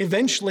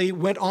eventually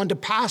went on to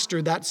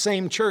pastor that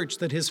same church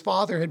that his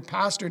father had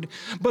pastored.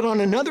 But on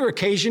another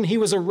occasion, he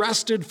was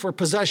arrested for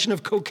possession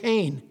of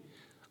cocaine.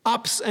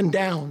 Ups and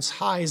downs,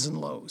 highs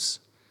and lows.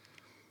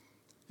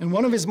 And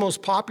one of his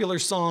most popular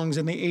songs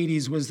in the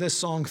 80s was this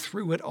song,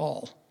 Through It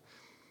All.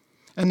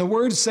 And the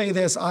words say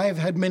this: I have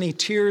had many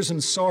tears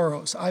and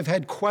sorrows. I've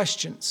had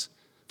questions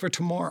for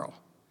tomorrow.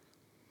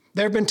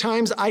 There have been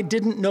times I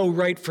didn't know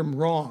right from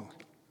wrong.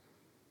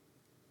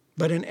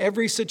 But in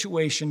every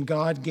situation,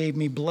 God gave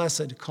me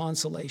blessed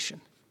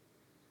consolation,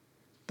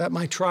 that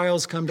my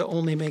trials come to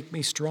only make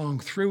me strong.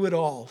 Through it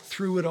all,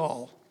 through it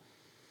all.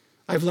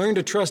 I've learned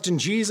to trust in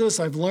Jesus.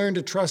 I've learned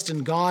to trust in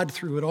God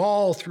through it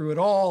all, through it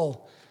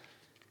all.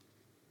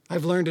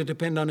 I've learned to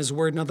depend on his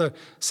word. Now, the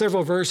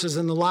several verses,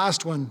 and the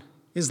last one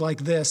is like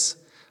this: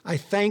 I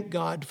thank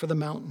God for the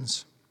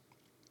mountains.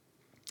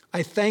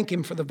 I thank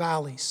him for the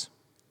valleys.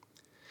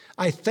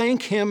 I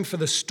thank him for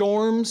the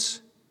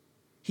storms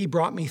he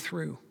brought me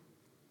through.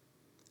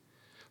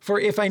 For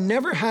if I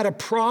never had a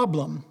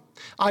problem,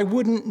 I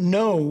wouldn't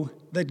know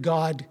that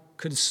God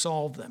could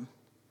solve them.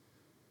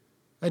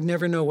 I'd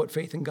never know what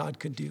faith in God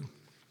could do.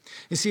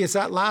 You see, it's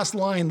that last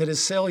line that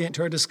is salient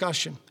to our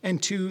discussion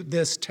and to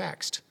this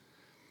text.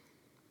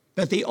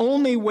 That the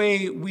only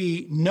way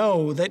we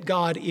know that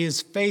God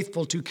is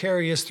faithful to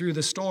carry us through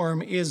the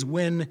storm is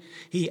when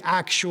he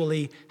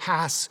actually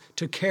has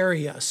to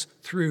carry us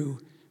through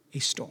a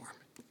storm.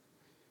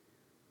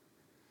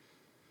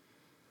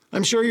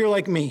 I'm sure you're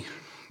like me,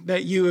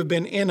 that you have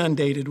been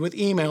inundated with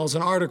emails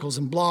and articles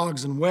and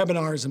blogs and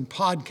webinars and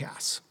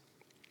podcasts.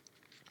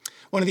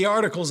 One of the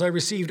articles I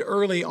received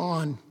early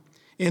on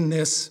in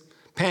this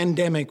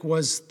pandemic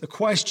was the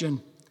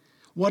question,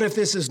 what if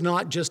this is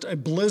not just a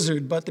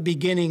blizzard, but the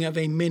beginning of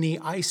a mini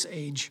ice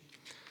age?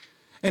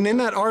 And in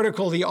that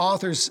article, the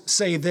authors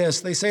say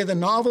this. They say the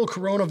novel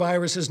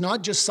coronavirus is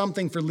not just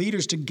something for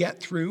leaders to get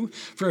through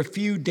for a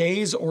few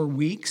days or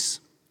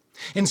weeks.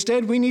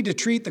 Instead, we need to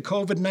treat the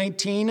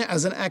COVID-19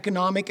 as an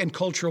economic and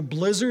cultural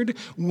blizzard,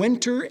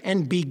 winter,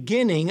 and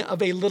beginning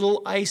of a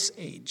little ice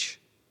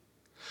age.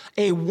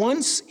 A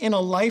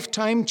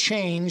once-in-a-lifetime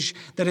change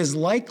that is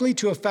likely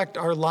to affect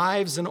our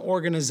lives and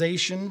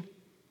organization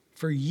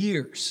for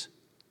years.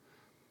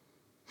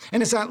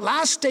 And it's that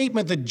last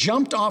statement that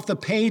jumped off the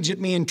page at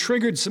me and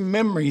triggered some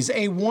memories.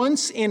 A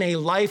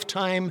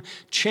once-in-a-lifetime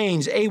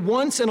change, a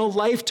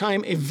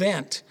once-in-a-lifetime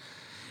event.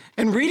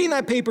 And reading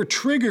that paper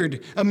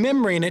triggered a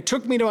memory, and it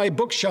took me to my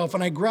bookshelf,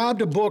 and I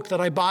grabbed a book that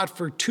I bought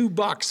for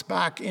 $2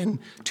 back in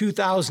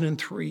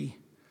 2003.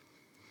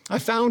 I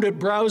found it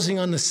browsing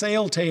on the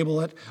sale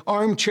table at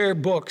Armchair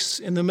Books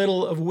in the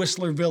middle of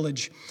Whistler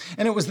Village,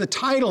 and it was the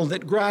title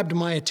that grabbed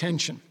my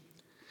attention.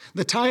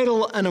 The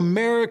title, An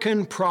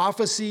American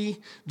Prophecy,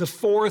 The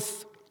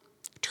Fourth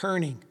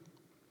Turning.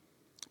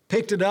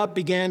 Picked it up,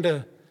 began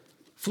to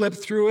flip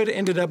through it,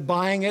 ended up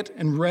buying it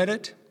and read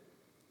it.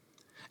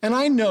 And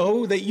I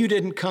know that you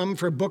didn't come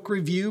for a book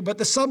review, but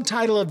the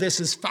subtitle of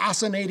this is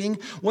fascinating.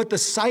 What the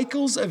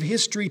cycles of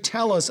history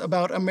tell us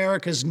about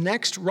America's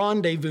next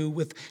rendezvous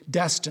with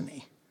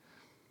destiny.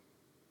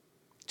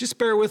 Just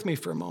bear with me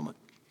for a moment.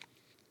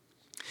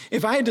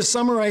 If I had to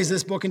summarize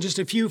this book in just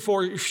a few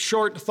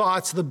short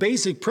thoughts, the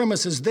basic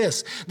premise is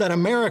this, that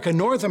America,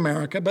 North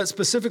America, but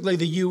specifically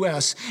the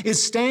U.S.,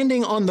 is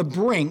standing on the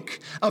brink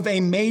of a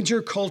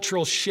major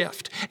cultural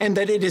shift, and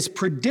that it is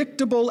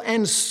predictable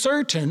and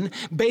certain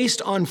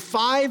based on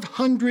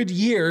 500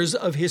 years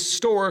of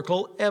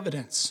historical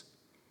evidence.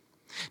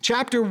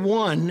 Chapter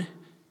 1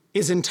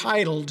 is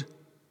entitled,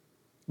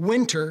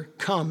 Winter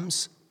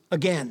Comes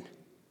Again.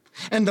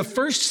 And the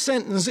first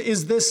sentence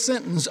is this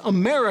sentence: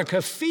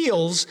 America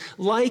feels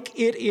like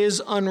it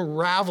is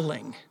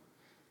unraveling.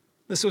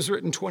 This was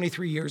written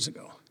 23 years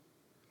ago.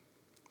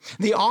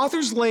 The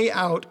authors lay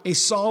out a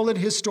solid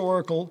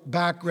historical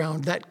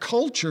background that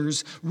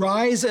cultures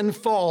rise and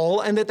fall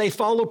and that they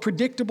follow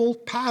predictable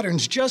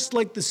patterns, just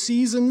like the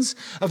seasons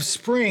of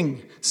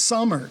spring,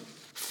 summer,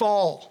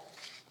 fall,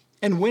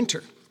 and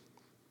winter.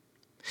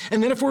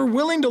 And then if we're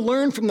willing to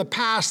learn from the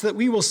past, that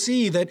we will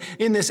see that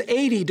in this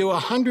 80 to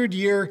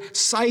 100-year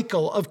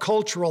cycle of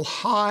cultural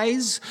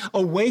highs,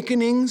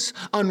 awakenings,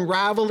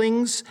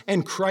 unravelings,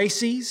 and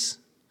crises,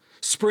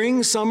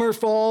 spring, summer,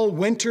 fall,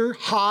 winter,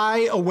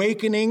 high,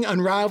 awakening,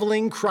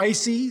 unraveling,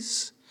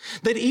 crises,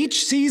 that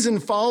each season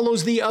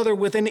follows the other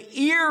with an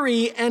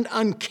eerie and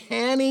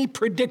uncanny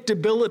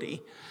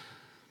predictability.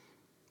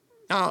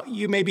 Now,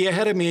 you may be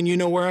ahead of me and you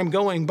know where I'm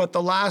going, but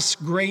the last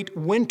great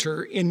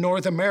winter in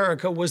North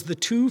America was the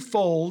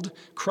twofold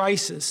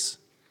crisis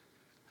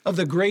of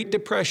the Great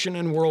Depression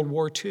and World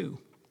War II.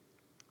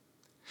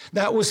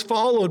 That was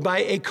followed by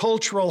a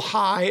cultural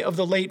high of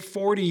the late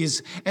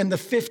 40s and the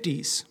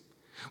 50s,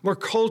 where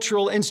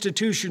cultural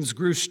institutions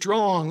grew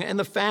strong and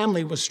the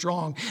family was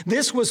strong.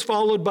 This was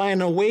followed by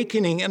an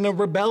awakening and a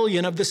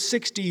rebellion of the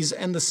 60s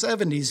and the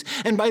 70s.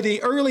 And by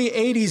the early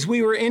 80s,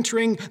 we were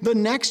entering the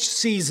next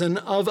season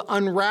of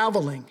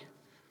unraveling,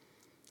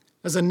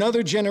 as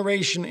another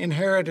generation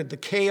inherited the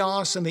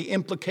chaos and the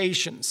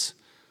implications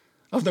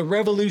of the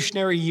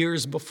revolutionary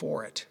years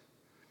before it.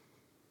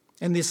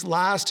 And this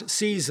last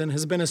season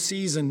has been a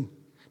season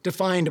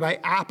defined by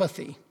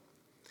apathy,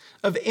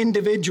 of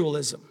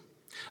individualism,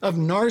 of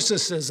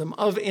narcissism,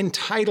 of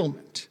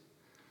entitlement.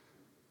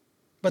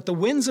 But the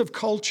winds of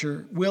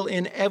culture will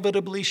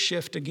inevitably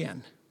shift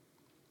again.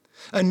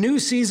 A new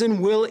season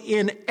will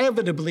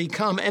inevitably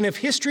come, and if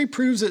history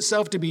proves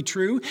itself to be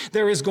true,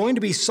 there is going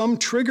to be some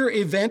trigger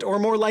event, or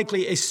more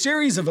likely a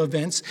series of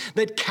events,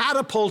 that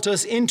catapult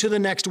us into the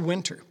next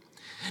winter.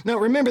 Now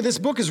remember, this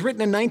book is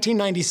written in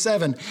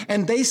 1997,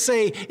 and they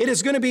say it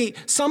is going to be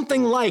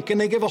something like, and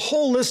they give a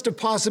whole list of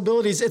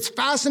possibilities. It's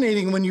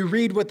fascinating when you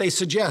read what they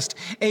suggest: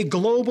 a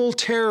global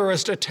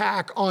terrorist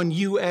attack on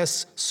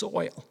U.S.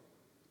 soil.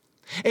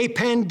 A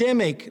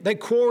pandemic that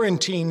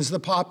quarantines the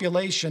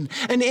population,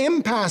 an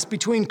impasse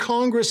between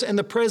Congress and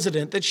the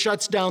president that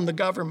shuts down the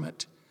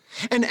government,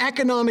 an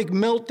economic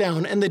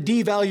meltdown and the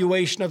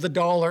devaluation of the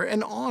dollar,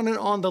 and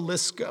on the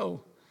lists go.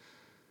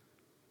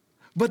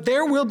 But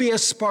there will be a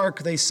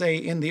spark, they say,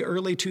 in the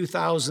early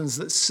 2000s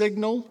that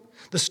signal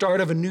the start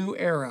of a new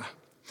era,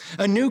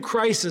 a new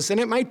crisis, and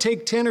it might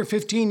take 10 or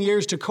 15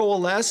 years to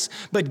coalesce,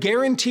 but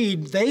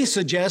guaranteed, they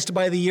suggest,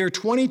 by the year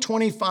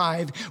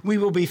 2025, we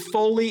will be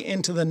fully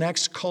into the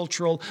next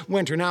cultural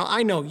winter. Now,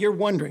 I know you're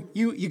wondering,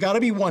 you got to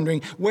be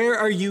wondering, where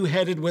are you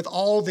headed with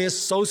all this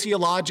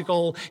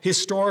sociological,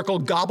 historical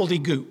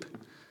gobbledygook?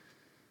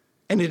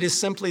 And it is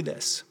simply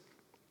this: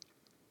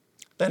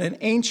 that an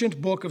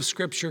ancient book of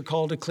Scripture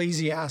called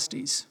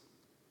Ecclesiastes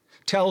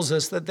tells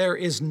us that there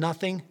is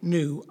nothing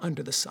new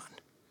under the sun.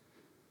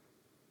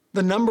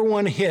 The number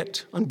one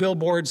hit on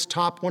Billboard's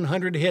top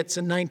 100 hits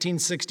in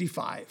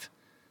 1965.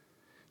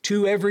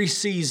 To every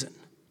season,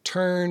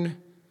 turn,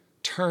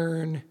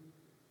 turn,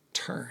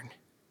 turn.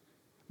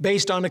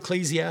 Based on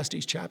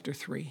Ecclesiastes chapter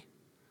 3.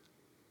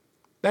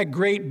 That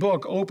great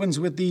book opens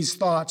with these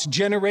thoughts: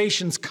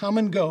 generations come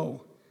and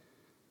go,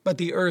 but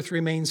the earth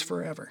remains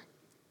forever.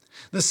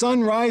 The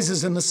sun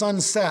rises and the sun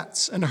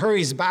sets and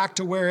hurries back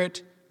to where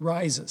it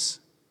rises.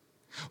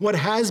 What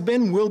has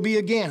been will be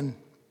again.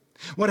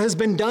 What has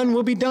been done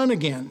will be done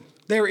again.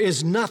 There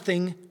is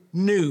nothing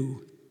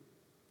new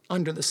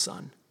under the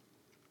sun.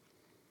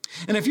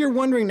 And if you're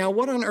wondering now,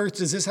 what on earth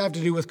does this have to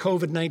do with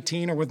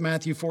COVID-19 or with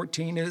Matthew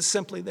 14? It is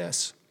simply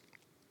this: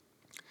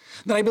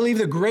 that I believe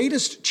the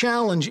greatest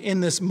challenge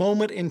in this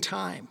moment in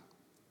time,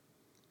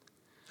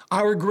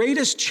 our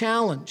greatest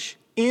challenge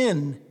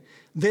in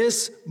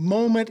this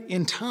moment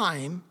in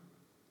time,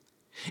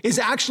 is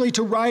actually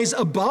to rise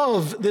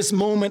above this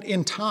moment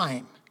in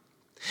time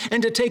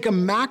and to take a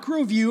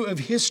macro view of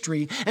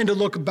history and to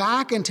look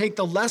back and take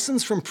the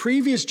lessons from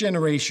previous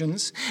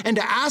generations and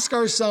to ask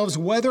ourselves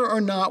whether or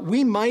not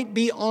we might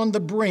be on the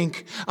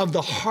brink of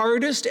the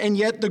hardest and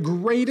yet the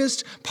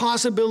greatest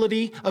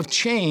possibility of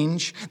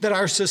change that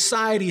our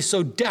society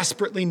so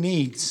desperately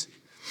needs.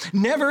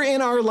 Never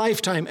in our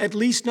lifetime, at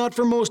least not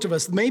for most of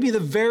us, maybe the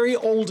very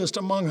oldest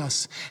among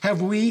us,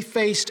 have we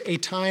faced a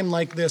time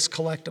like this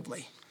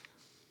collectively.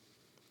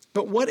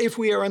 But what if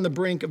we are on the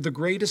brink of the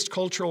greatest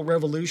cultural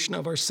revolution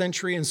of our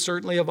century and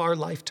certainly of our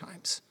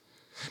lifetimes?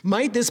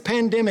 Might this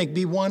pandemic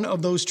be one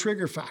of those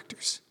trigger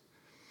factors?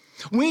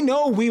 We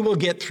know we will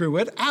get through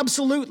it.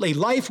 Absolutely,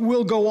 life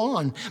will go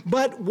on.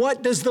 But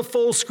what does the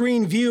full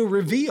screen view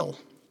reveal?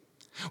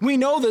 We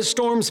know that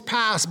storms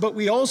pass, but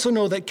we also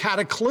know that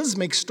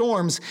cataclysmic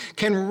storms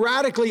can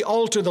radically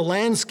alter the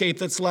landscape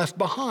that's left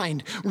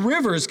behind.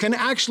 Rivers can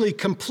actually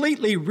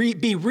completely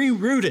be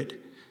rerouted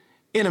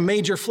in a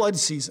major flood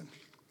season.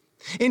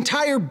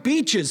 Entire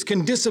beaches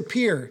can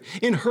disappear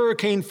in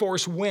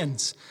hurricane-force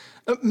winds.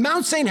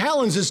 Mount St.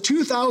 Helens is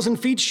 2,000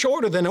 feet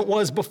shorter than it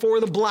was before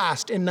the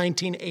blast in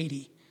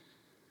 1980.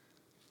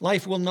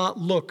 Life will not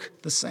look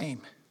the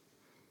same.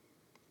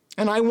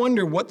 And I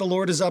wonder what the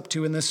Lord is up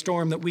to in this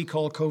storm that we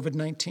call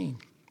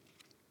COVID-19.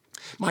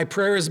 My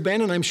prayer has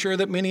been, and I'm sure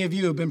that many of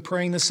you have been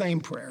praying the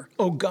same prayer: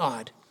 oh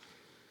God,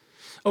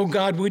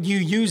 would you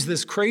use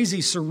this crazy,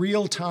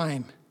 surreal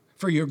time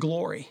for your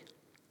glory?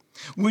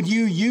 Would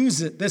you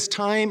use it, this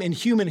time in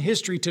human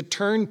history, to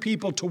turn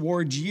people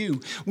towards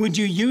you? Would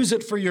you use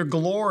it for your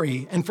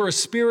glory and for a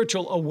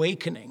spiritual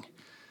awakening?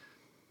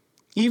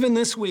 Even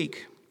this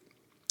week,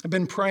 I've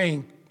been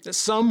praying that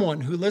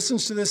someone who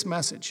listens to this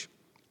message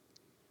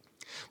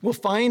will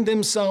find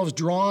themselves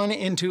drawn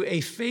into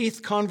a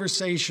faith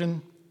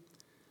conversation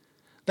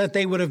that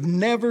they would have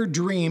never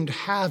dreamed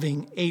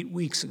having 8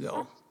 weeks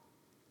ago,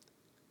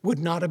 would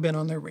not have been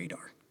on their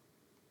radar.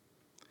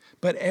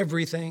 But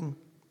everything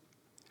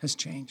has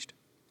changed.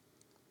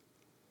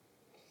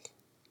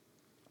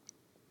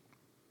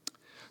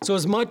 So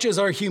as much as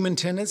our human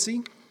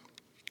tendency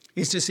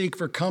is to seek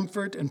for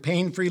comfort and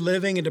pain-free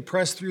living and to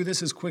press through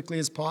this as quickly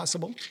as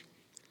possible,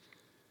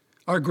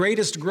 our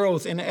greatest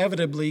growth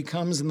inevitably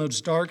comes in those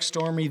dark,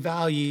 stormy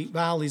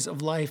valleys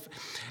of life.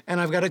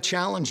 And I've got to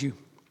challenge you.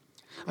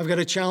 I've got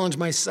to challenge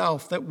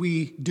myself that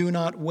we do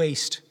not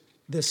waste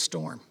this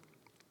storm.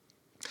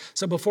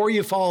 So before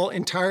you fall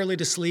entirely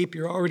to sleep,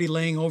 you're already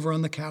laying over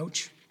on the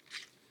couch.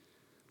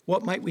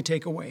 What might we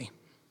take away?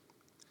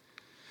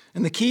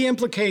 And the key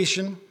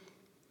implication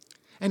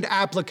and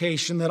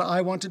application that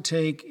I want to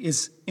take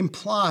is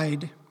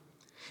implied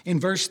in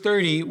verse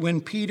 30. When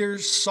Peter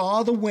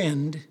saw the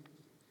wind,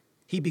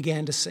 he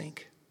began to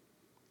sink.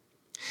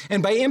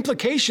 And by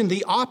implication,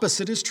 the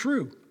opposite is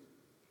true.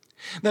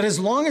 That as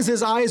long as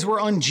his eyes were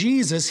on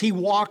Jesus, he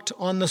walked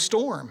on the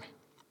storm.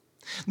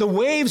 The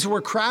waves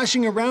were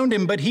crashing around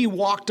him, but he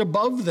walked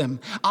above them.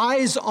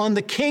 Eyes on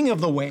the king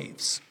of the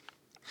waves.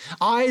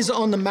 Eyes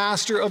on the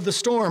master of the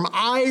storm.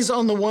 Eyes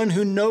on the one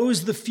who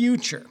knows the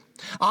future.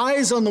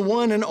 Eyes on the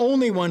one and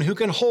only one who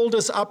can hold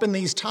us up in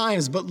these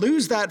times, but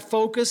lose that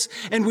focus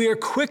and we are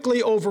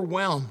quickly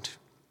overwhelmed.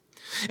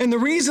 And the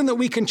reason that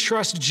we can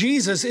trust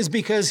Jesus is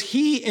because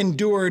he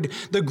endured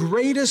the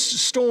greatest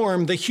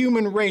storm the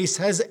human race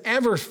has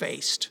ever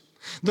faced,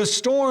 the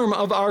storm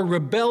of our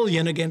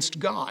rebellion against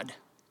God.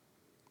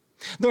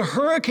 The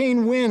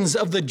hurricane winds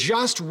of the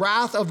just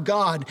wrath of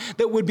God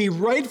that would be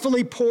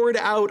rightfully poured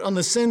out on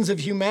the sins of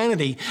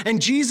humanity. And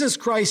Jesus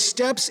Christ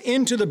steps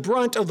into the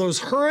brunt of those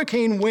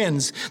hurricane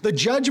winds, the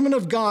judgment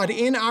of God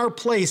in our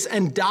place,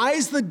 and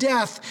dies the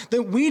death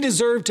that we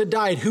deserve to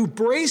die, who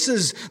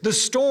braces the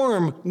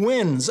storm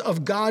winds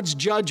of God's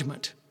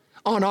judgment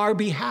on our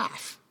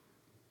behalf.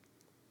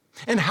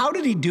 And how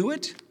did he do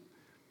it?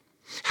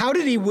 How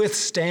did he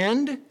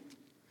withstand?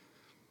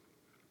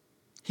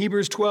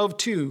 Hebrews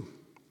 12:2.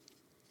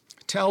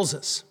 tells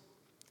us,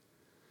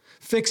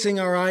 fixing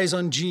our eyes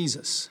on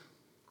Jesus,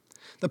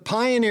 the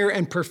pioneer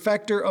and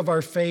perfecter of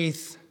our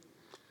faith,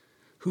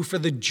 who for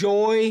the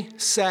joy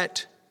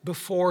set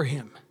before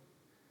him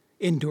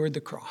endured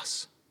the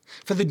cross.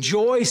 For the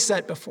joy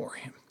set before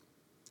him.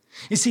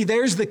 You see,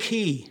 there's the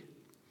key.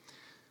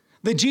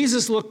 That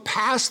Jesus looked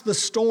past the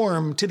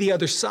storm to the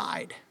other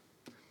side.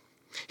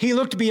 He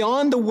looked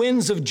beyond the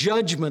winds of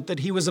judgment that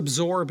he was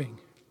absorbing,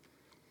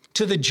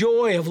 to the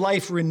joy of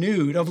life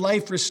renewed, of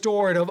life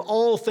restored, of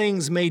all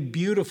things made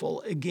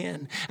beautiful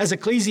again. As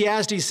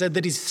Ecclesiastes said,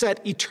 that he's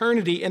set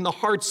eternity in the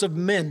hearts of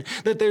men,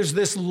 that there's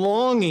this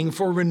longing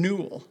for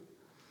renewal.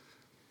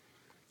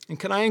 And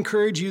can I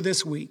encourage you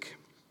this week,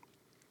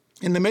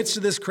 in the midst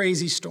of this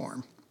crazy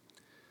storm,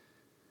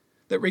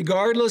 that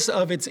regardless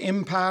of its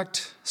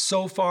impact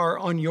so far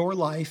on your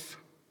life,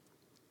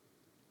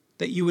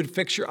 that you would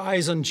fix your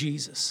eyes on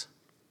Jesus,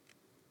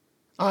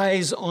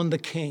 eyes on the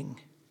King,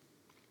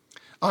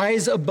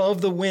 eyes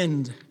above the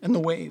wind and the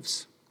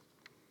waves.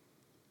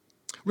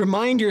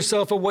 Remind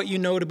yourself of what you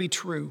know to be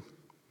true,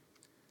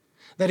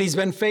 that he's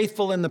been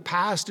faithful in the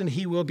past and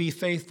he will be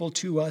faithful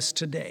to us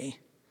today.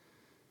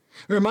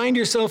 Remind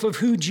yourself of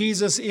who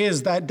Jesus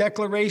is. That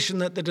declaration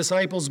that the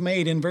disciples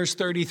made in verse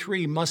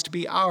 33 must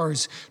be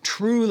ours.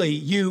 Truly,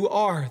 you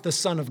are the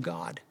Son of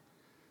God.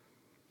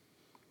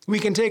 We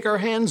can take our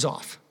hands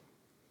off.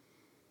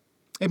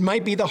 It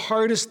might be the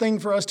hardest thing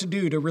for us to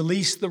do, to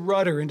release the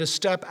rudder and to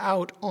step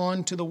out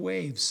onto the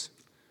waves.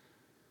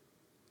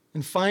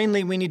 And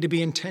finally, we need to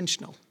be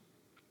intentional.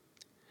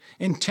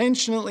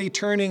 Intentionally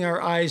turning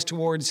our eyes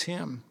towards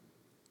him.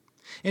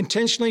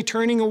 Intentionally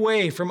turning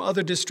away from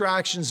other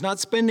distractions,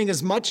 not spending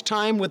as much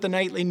time with the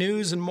nightly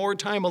news and more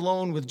time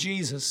alone with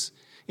Jesus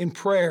in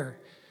prayer,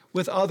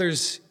 with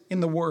others in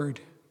the Word.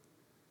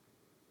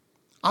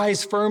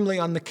 Eyes firmly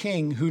on the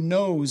King who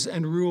knows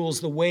and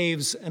rules the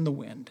waves and the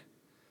wind.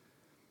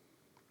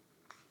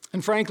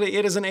 And frankly,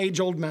 it is an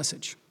age-old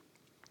message.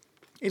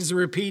 It is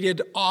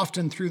repeated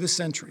often through the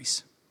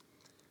centuries.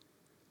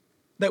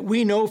 That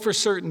we know for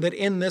certain that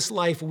in this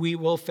life we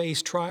will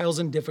face trials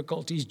and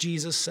difficulties.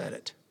 Jesus said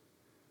it.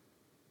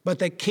 But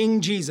that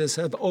King Jesus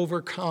have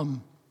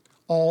overcome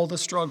all the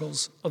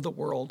struggles of the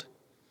world.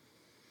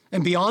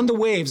 And beyond the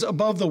waves,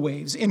 above the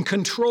waves, in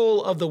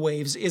control of the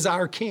waves is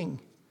our King.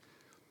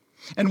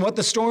 And what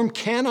the storm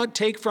cannot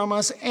take from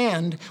us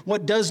and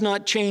what does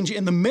not change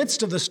in the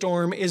midst of the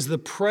storm is the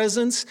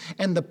presence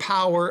and the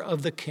power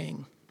of the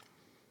King.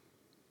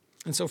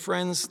 And so,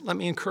 friends, let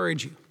me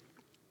encourage you.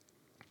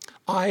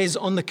 Eyes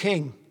on the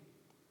King.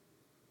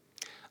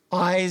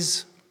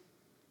 Eyes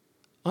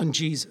on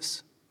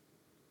Jesus.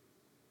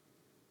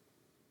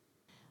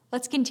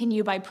 Let's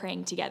continue by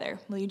praying together.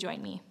 Will you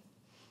join me?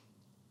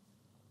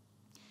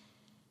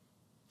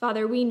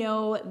 Father, we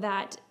know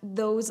that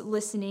those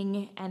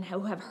listening and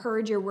who have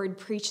heard your word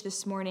preached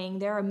this morning,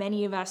 there are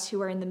many of us who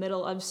are in the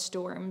middle of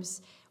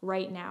storms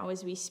right now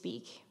as we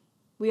speak.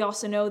 We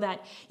also know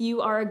that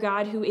you are a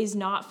God who is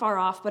not far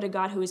off, but a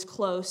God who is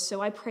close.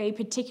 So I pray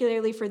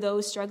particularly for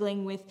those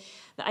struggling with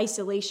the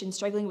isolation,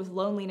 struggling with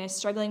loneliness,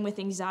 struggling with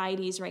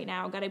anxieties right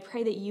now. God, I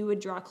pray that you would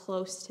draw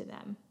close to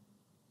them.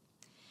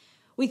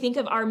 We think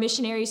of our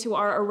missionaries who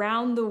are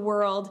around the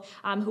world,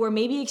 who are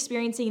maybe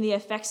experiencing the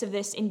effects of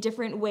this in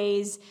different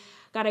ways.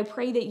 God, I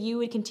pray that you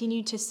would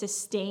continue to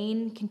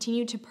sustain,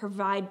 continue to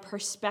provide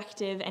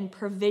perspective and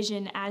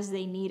provision as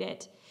they need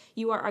it.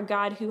 You are a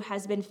God who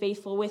has been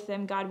faithful with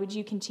them. God, would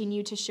you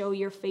continue to show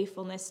your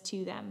faithfulness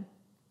to them?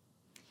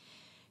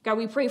 God,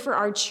 we pray for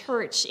our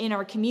church in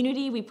our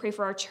community. We pray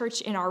for our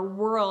church in our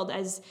world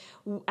as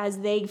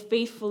they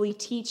faithfully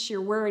teach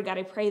your word. God,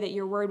 I pray that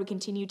your word would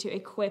continue to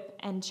equip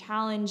and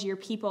challenge your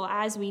people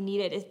as we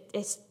need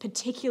it,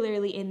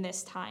 particularly in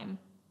this time.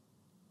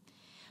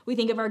 We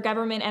think of our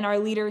government and our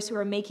leaders who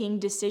are making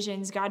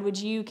decisions. God, would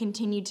you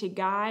continue to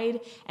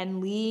guide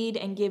and lead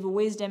and give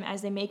wisdom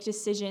as they make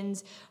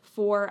decisions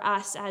for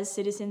us as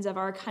citizens of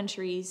our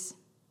countries?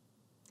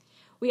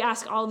 We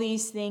ask all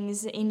these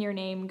things in your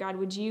name. God,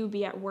 would you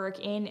be at work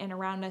in and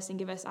around us and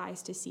give us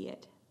eyes to see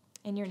it?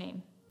 In your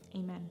name,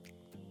 amen.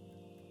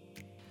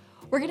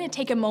 We're going to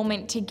take a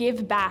moment to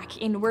give back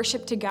in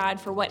worship to God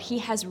for what he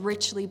has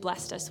richly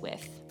blessed us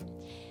with.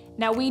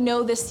 Now, we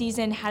know this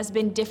season has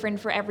been different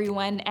for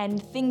everyone,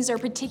 and things are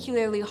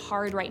particularly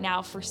hard right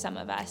now for some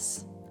of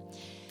us.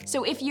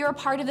 So if you're a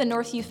part of the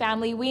Northview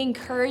family, we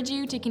encourage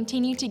you to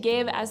continue to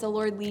give as the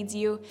Lord leads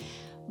you.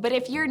 But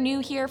if you're new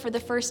here for the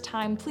first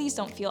time, please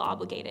don't feel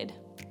obligated.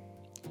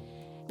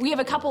 We have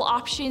a couple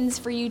options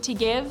for you to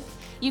give.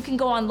 You can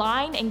go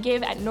online and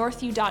give at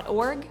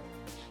northview.org.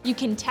 You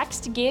can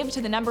text give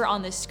to the number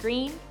on the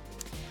screen.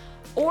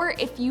 Or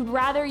if you'd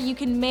rather, you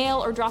can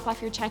mail or drop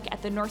off your check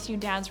at the Northview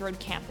Downs Road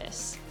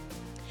campus.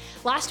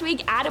 Last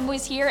week, Adam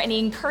was here and he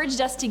encouraged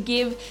us to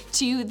give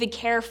to the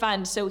Care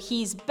Fund. So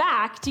he's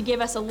back to give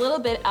us a little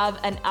bit of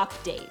an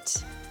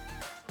update.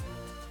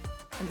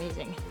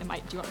 Amazing. Do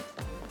you want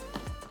to...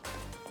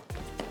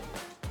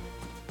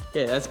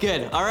 Okay, that's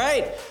good. All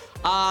right.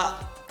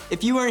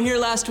 If you weren't here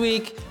last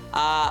week,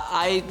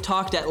 I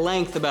talked at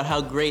length about how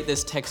great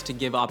this text to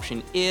give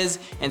option is,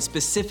 and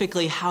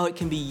specifically how it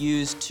can be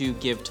used to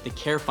give to the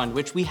Care Fund,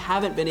 which we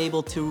haven't been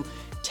able to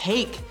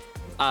take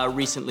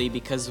recently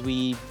because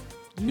we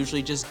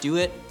usually just do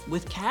it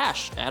with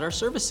cash at our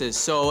services.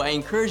 So I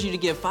encourage you to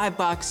give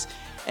 $5,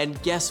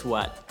 and guess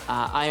what?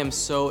 I am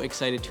so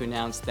excited to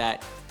announce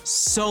that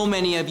so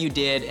many of you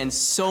did, and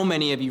so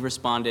many of you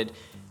responded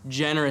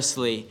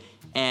generously.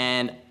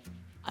 And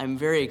I'm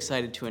very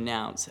excited to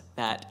announce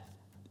that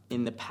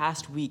in the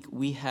past week,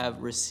 we have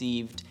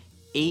received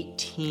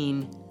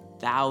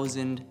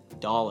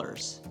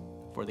 $18,000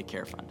 for the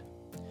Care Fund.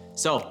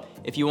 So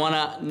if you want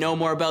to know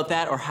more about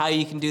that, or how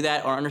you can do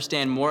that, or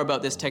understand more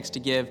about this text to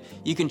give,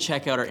 you can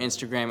check out our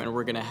Instagram, and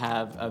we're going to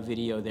have a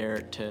video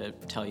there to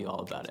tell you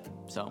all about it.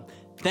 So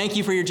thank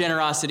you for your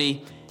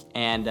generosity,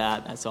 and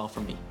that's all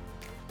from me.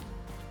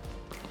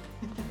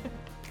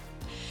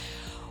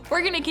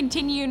 We're going to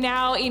continue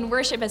now in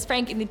worship as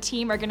Frank and the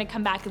team are going to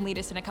come back and lead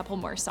us in a couple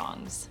more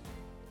songs.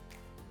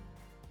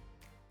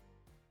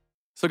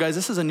 So guys,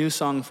 this is a new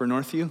song for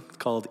Northview. It's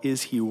called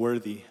Is He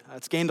Worthy?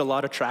 It's gained a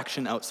lot of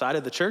traction outside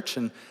of the church,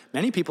 and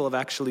many people have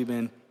actually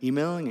been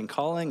emailing and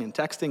calling and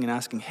texting and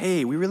asking,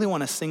 hey, we really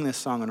want to sing this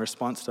song in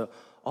response to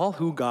all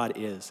who God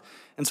is.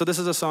 And so this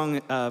is a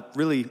song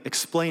really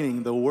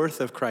explaining the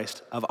worth of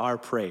Christ, of our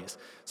praise.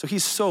 So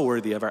he's so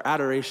worthy of our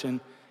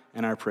adoration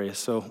and our praise.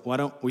 So why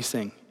don't we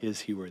sing, Is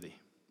He Worthy?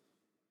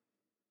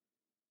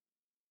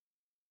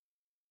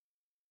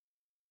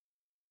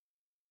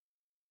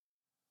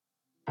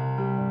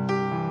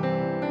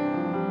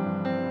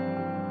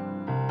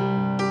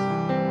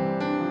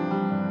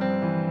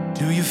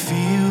 Do you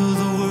feel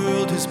the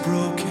world is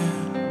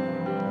broken?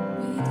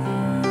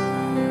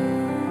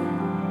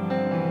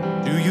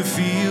 Do you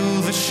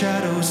feel the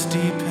shadows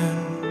deepen?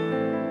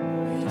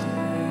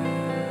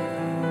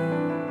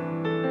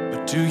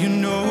 But do you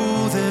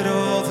know that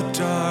all the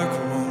dark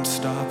won't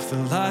stop the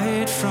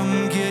light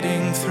from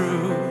getting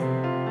through?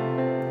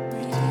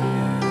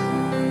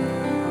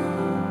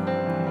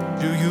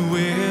 Do you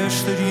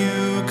wish that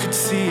you could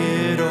see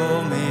it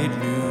all made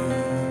new?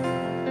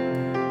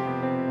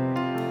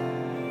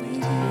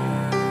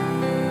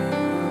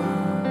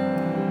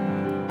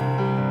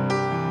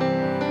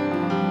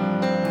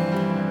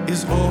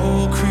 Is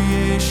all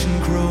creation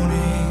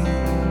groaning?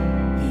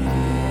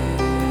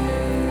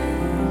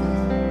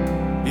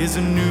 Is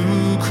a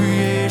new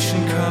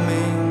creation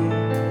coming?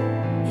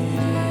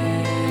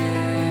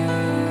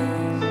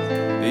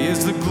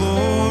 Is the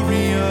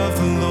glory of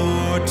the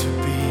Lord to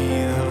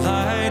be the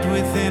light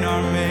within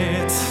our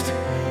midst?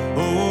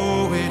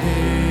 Oh, it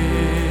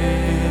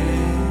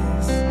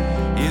is.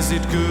 Is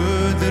it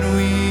good that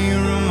we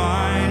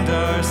remind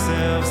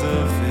ourselves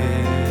of this?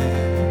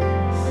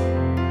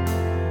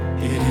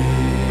 It is.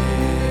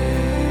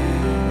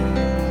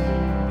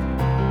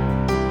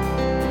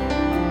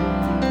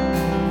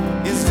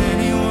 Is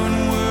anyone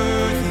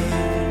worthy?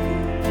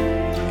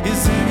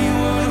 Is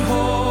anyone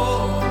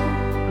whole?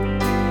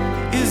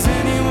 Is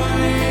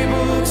anyone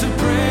able to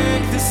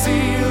break the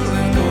seal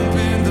and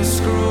open the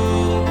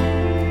scroll?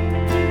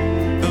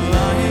 The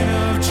Lion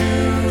of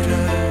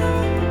Judah,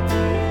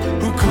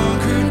 who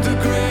conquered the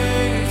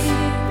grave,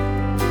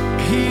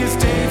 he is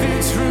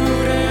David's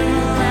root and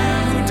the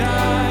Lamb who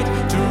died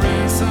to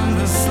ransom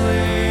the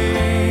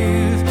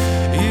slave.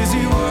 Is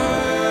he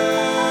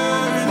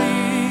worthy?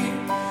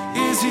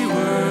 Is he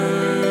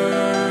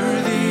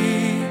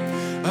worthy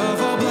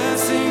of all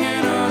blessing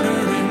and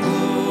honor and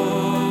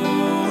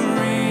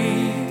glory?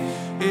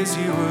 Is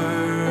he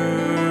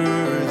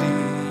worthy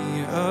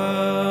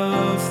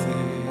of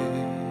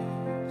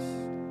this?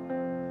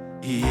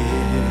 He is.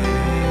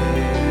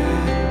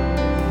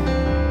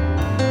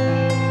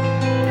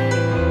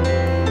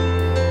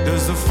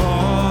 Does the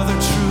Father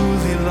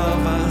truly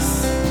love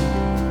us?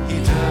 He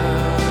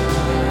does.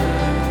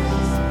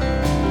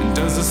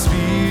 the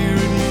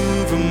Spirit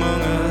move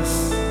among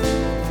us?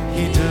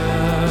 He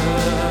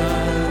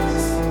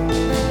does.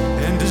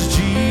 And as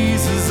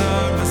Jesus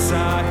our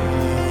Messiah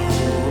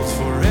holds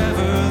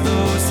forever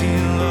those he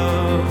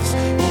loves,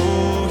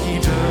 oh, he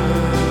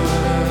does.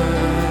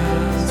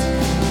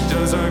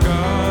 Does our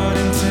God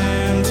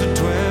intend to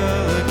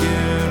dwell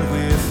again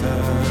with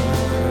us?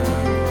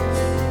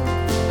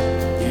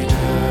 He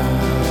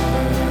does.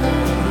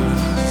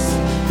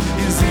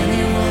 Is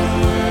anyone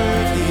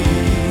worthy?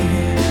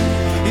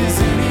 Is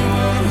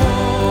anyone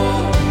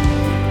whole?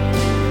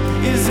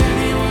 Is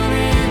anyone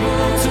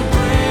able to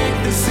break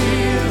the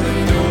seal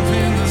and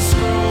open the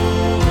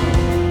scroll?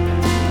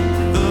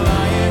 The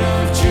Lion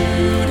of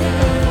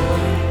Judah,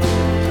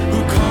 who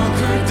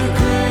conquered the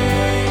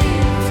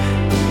grave,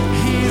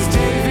 he is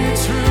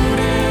David's root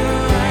and the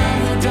Lamb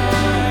who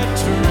died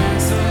to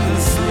ransom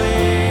the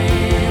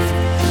slave.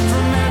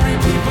 From every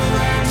people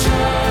and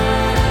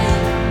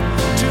tribe,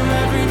 to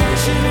every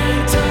nation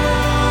and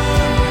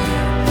tongue,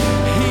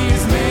 he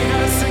has made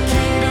us a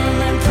kingdom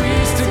and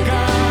priest to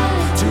God,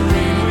 to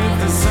reign with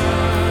the Son.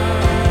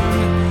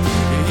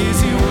 Is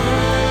he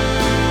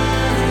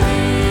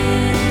worthy?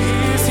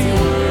 Is he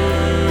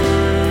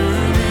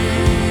worthy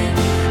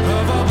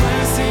of all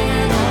blessing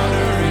and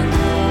honor and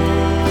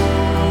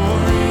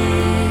glory?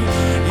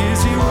 Is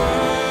he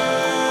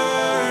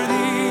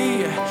worthy?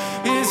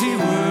 Is he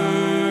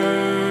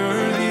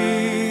worthy?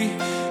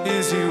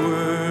 Is he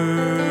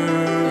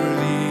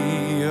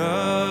worthy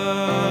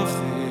of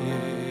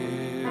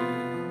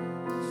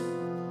this?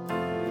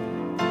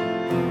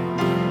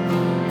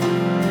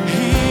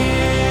 He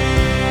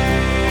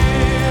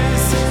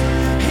is.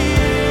 He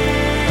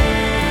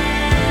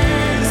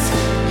is.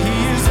 He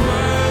is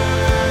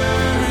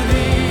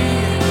worthy.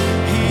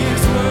 He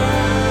is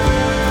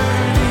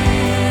worthy.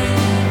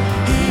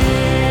 He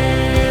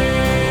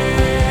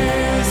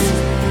is.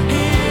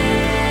 He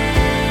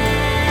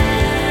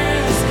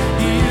is.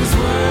 He is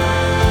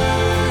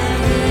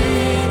worthy.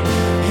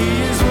 He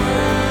is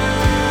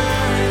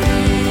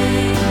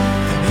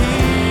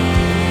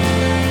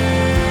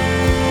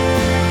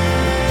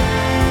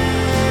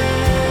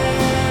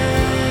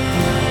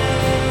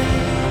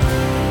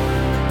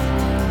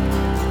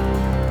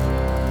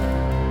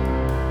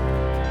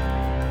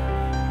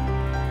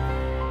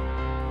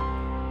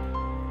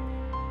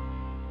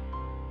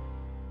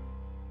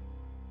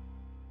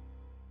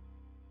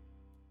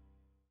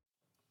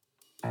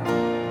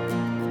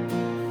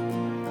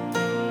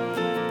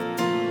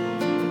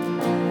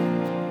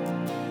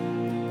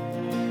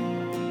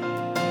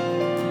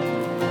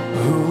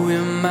Who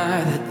am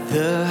I that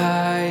the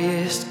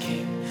highest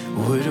king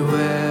would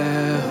welcome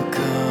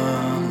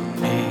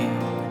me?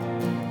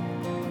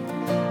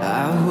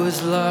 I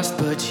was lost,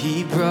 but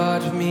he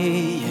brought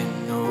me in.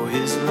 Oh,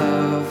 his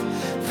love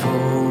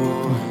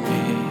for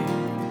me.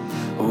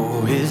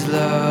 Oh, his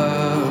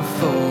love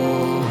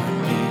for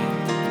me.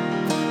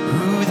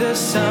 Who the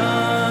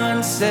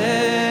sun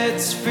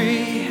sets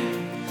free,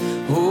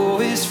 oh,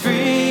 is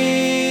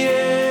free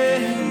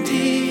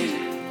indeed.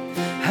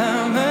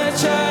 I'm a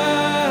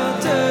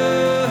child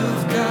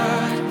of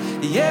God,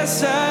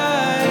 yes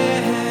I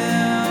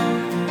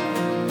am.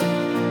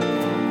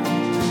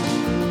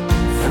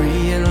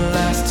 Free and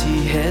last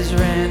he has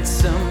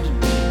ransomed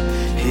me,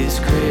 his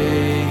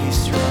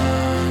grace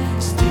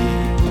runs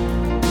deep.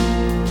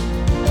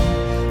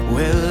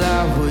 Well,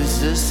 I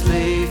was a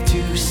slave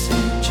to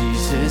sin,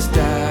 Jesus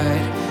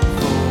died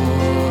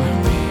for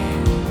me.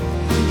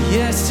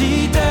 Yes,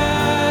 he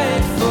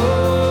died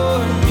for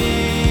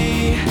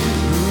me.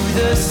 Who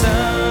the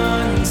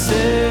sun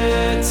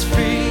sets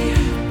free,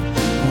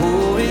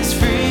 oh, is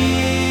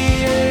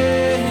free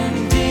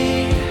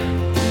indeed.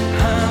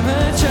 I'm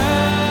a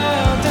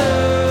child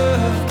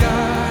of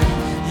God,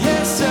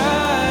 yes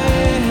I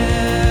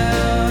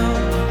am.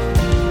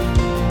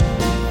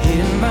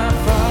 In my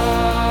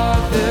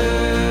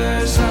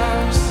Father's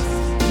house,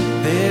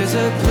 there's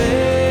a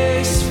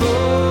place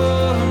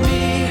for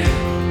me.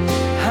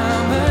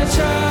 I'm a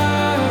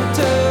child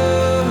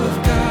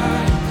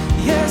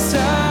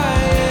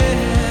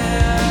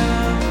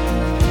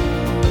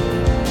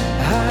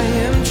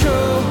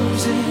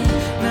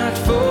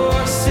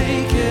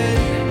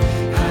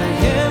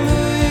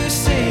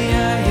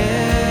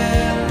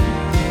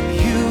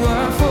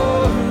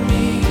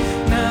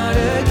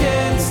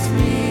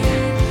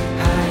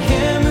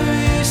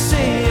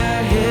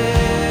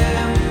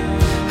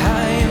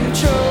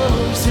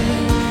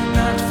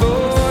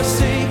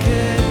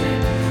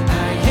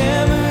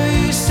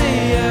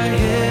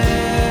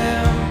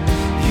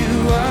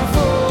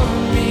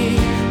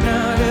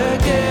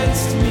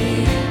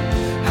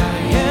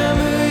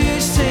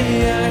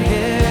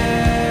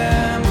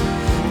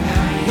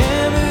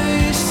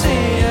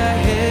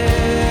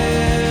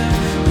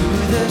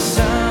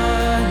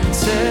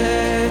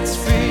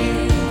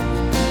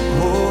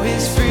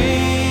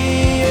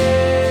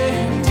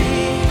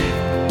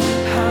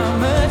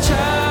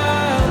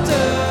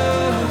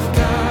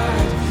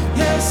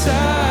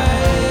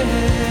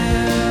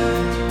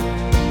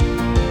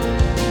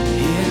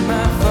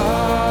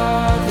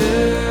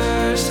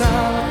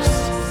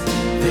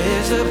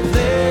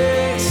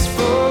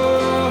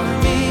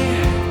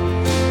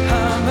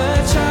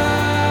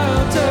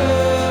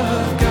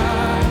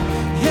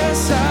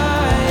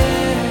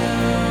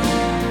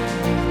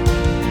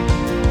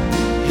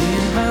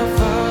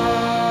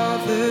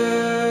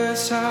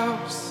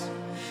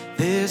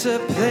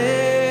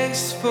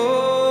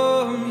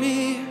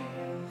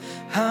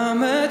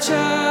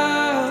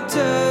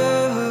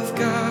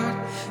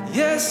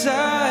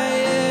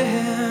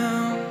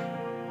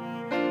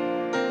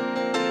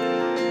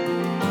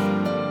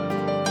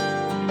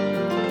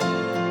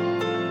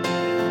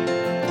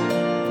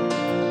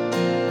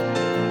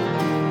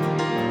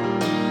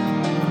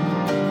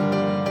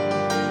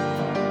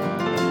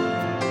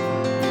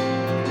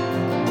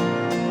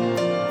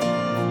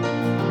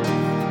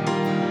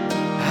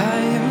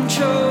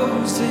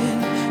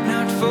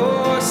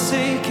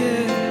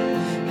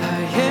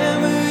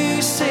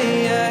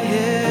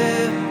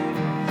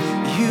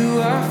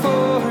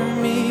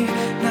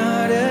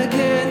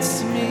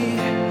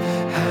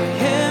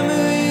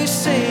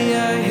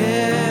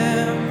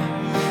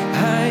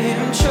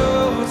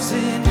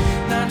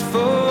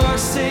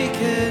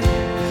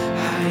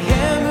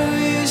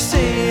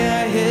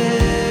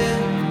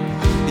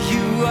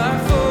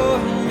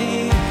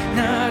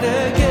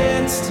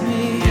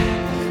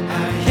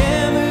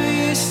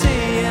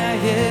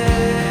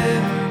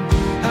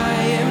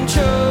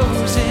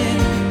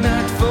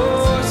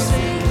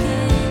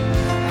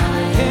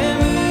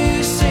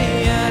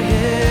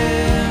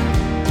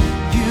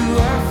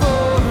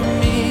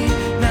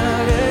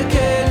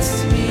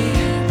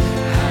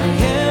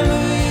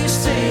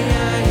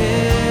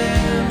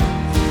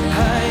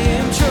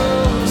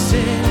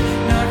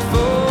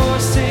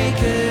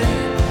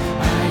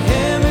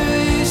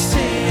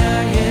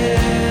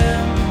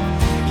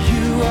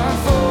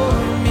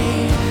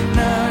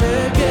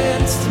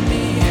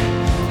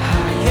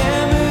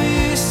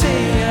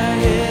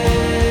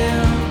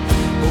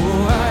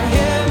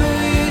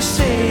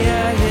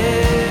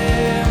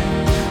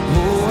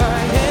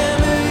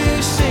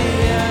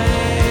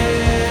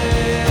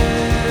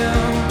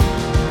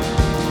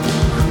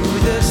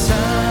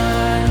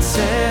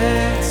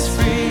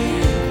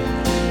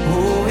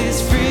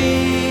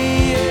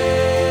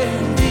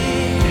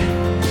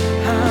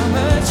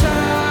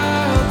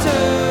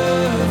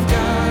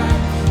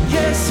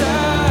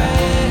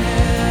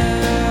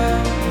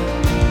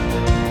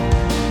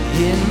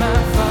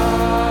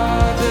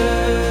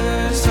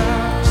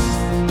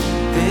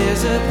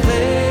there's a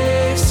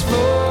place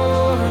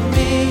for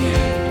me.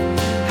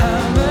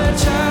 I'm a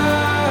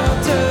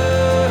child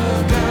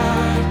of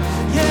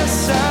God.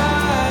 Yes, I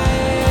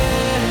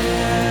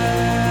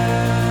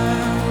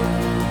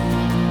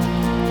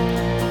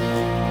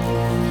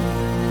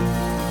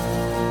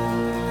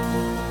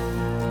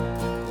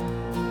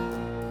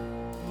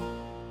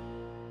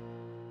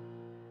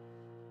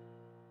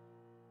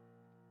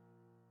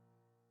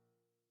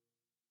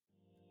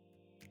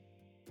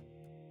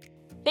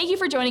Thank you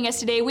for joining us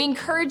today. We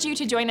encourage you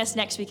to join us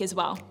next week as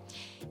well.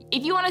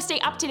 If you want to stay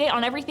up to date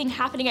on everything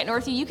happening at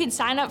Northview, you can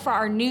sign up for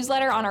our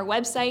newsletter on our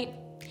website.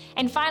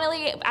 And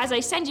finally, as I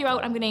send you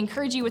out, I'm going to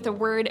encourage you with a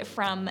word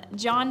from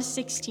John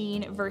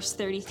 16, verse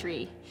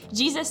 33.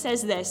 Jesus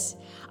says this,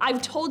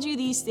 "I've told you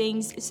these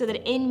things so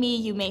that in me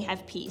you may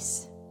have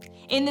peace.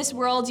 In this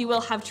world you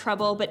will have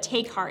trouble, but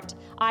take heart.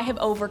 I have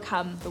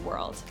overcome the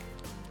world."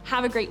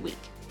 Have a great week.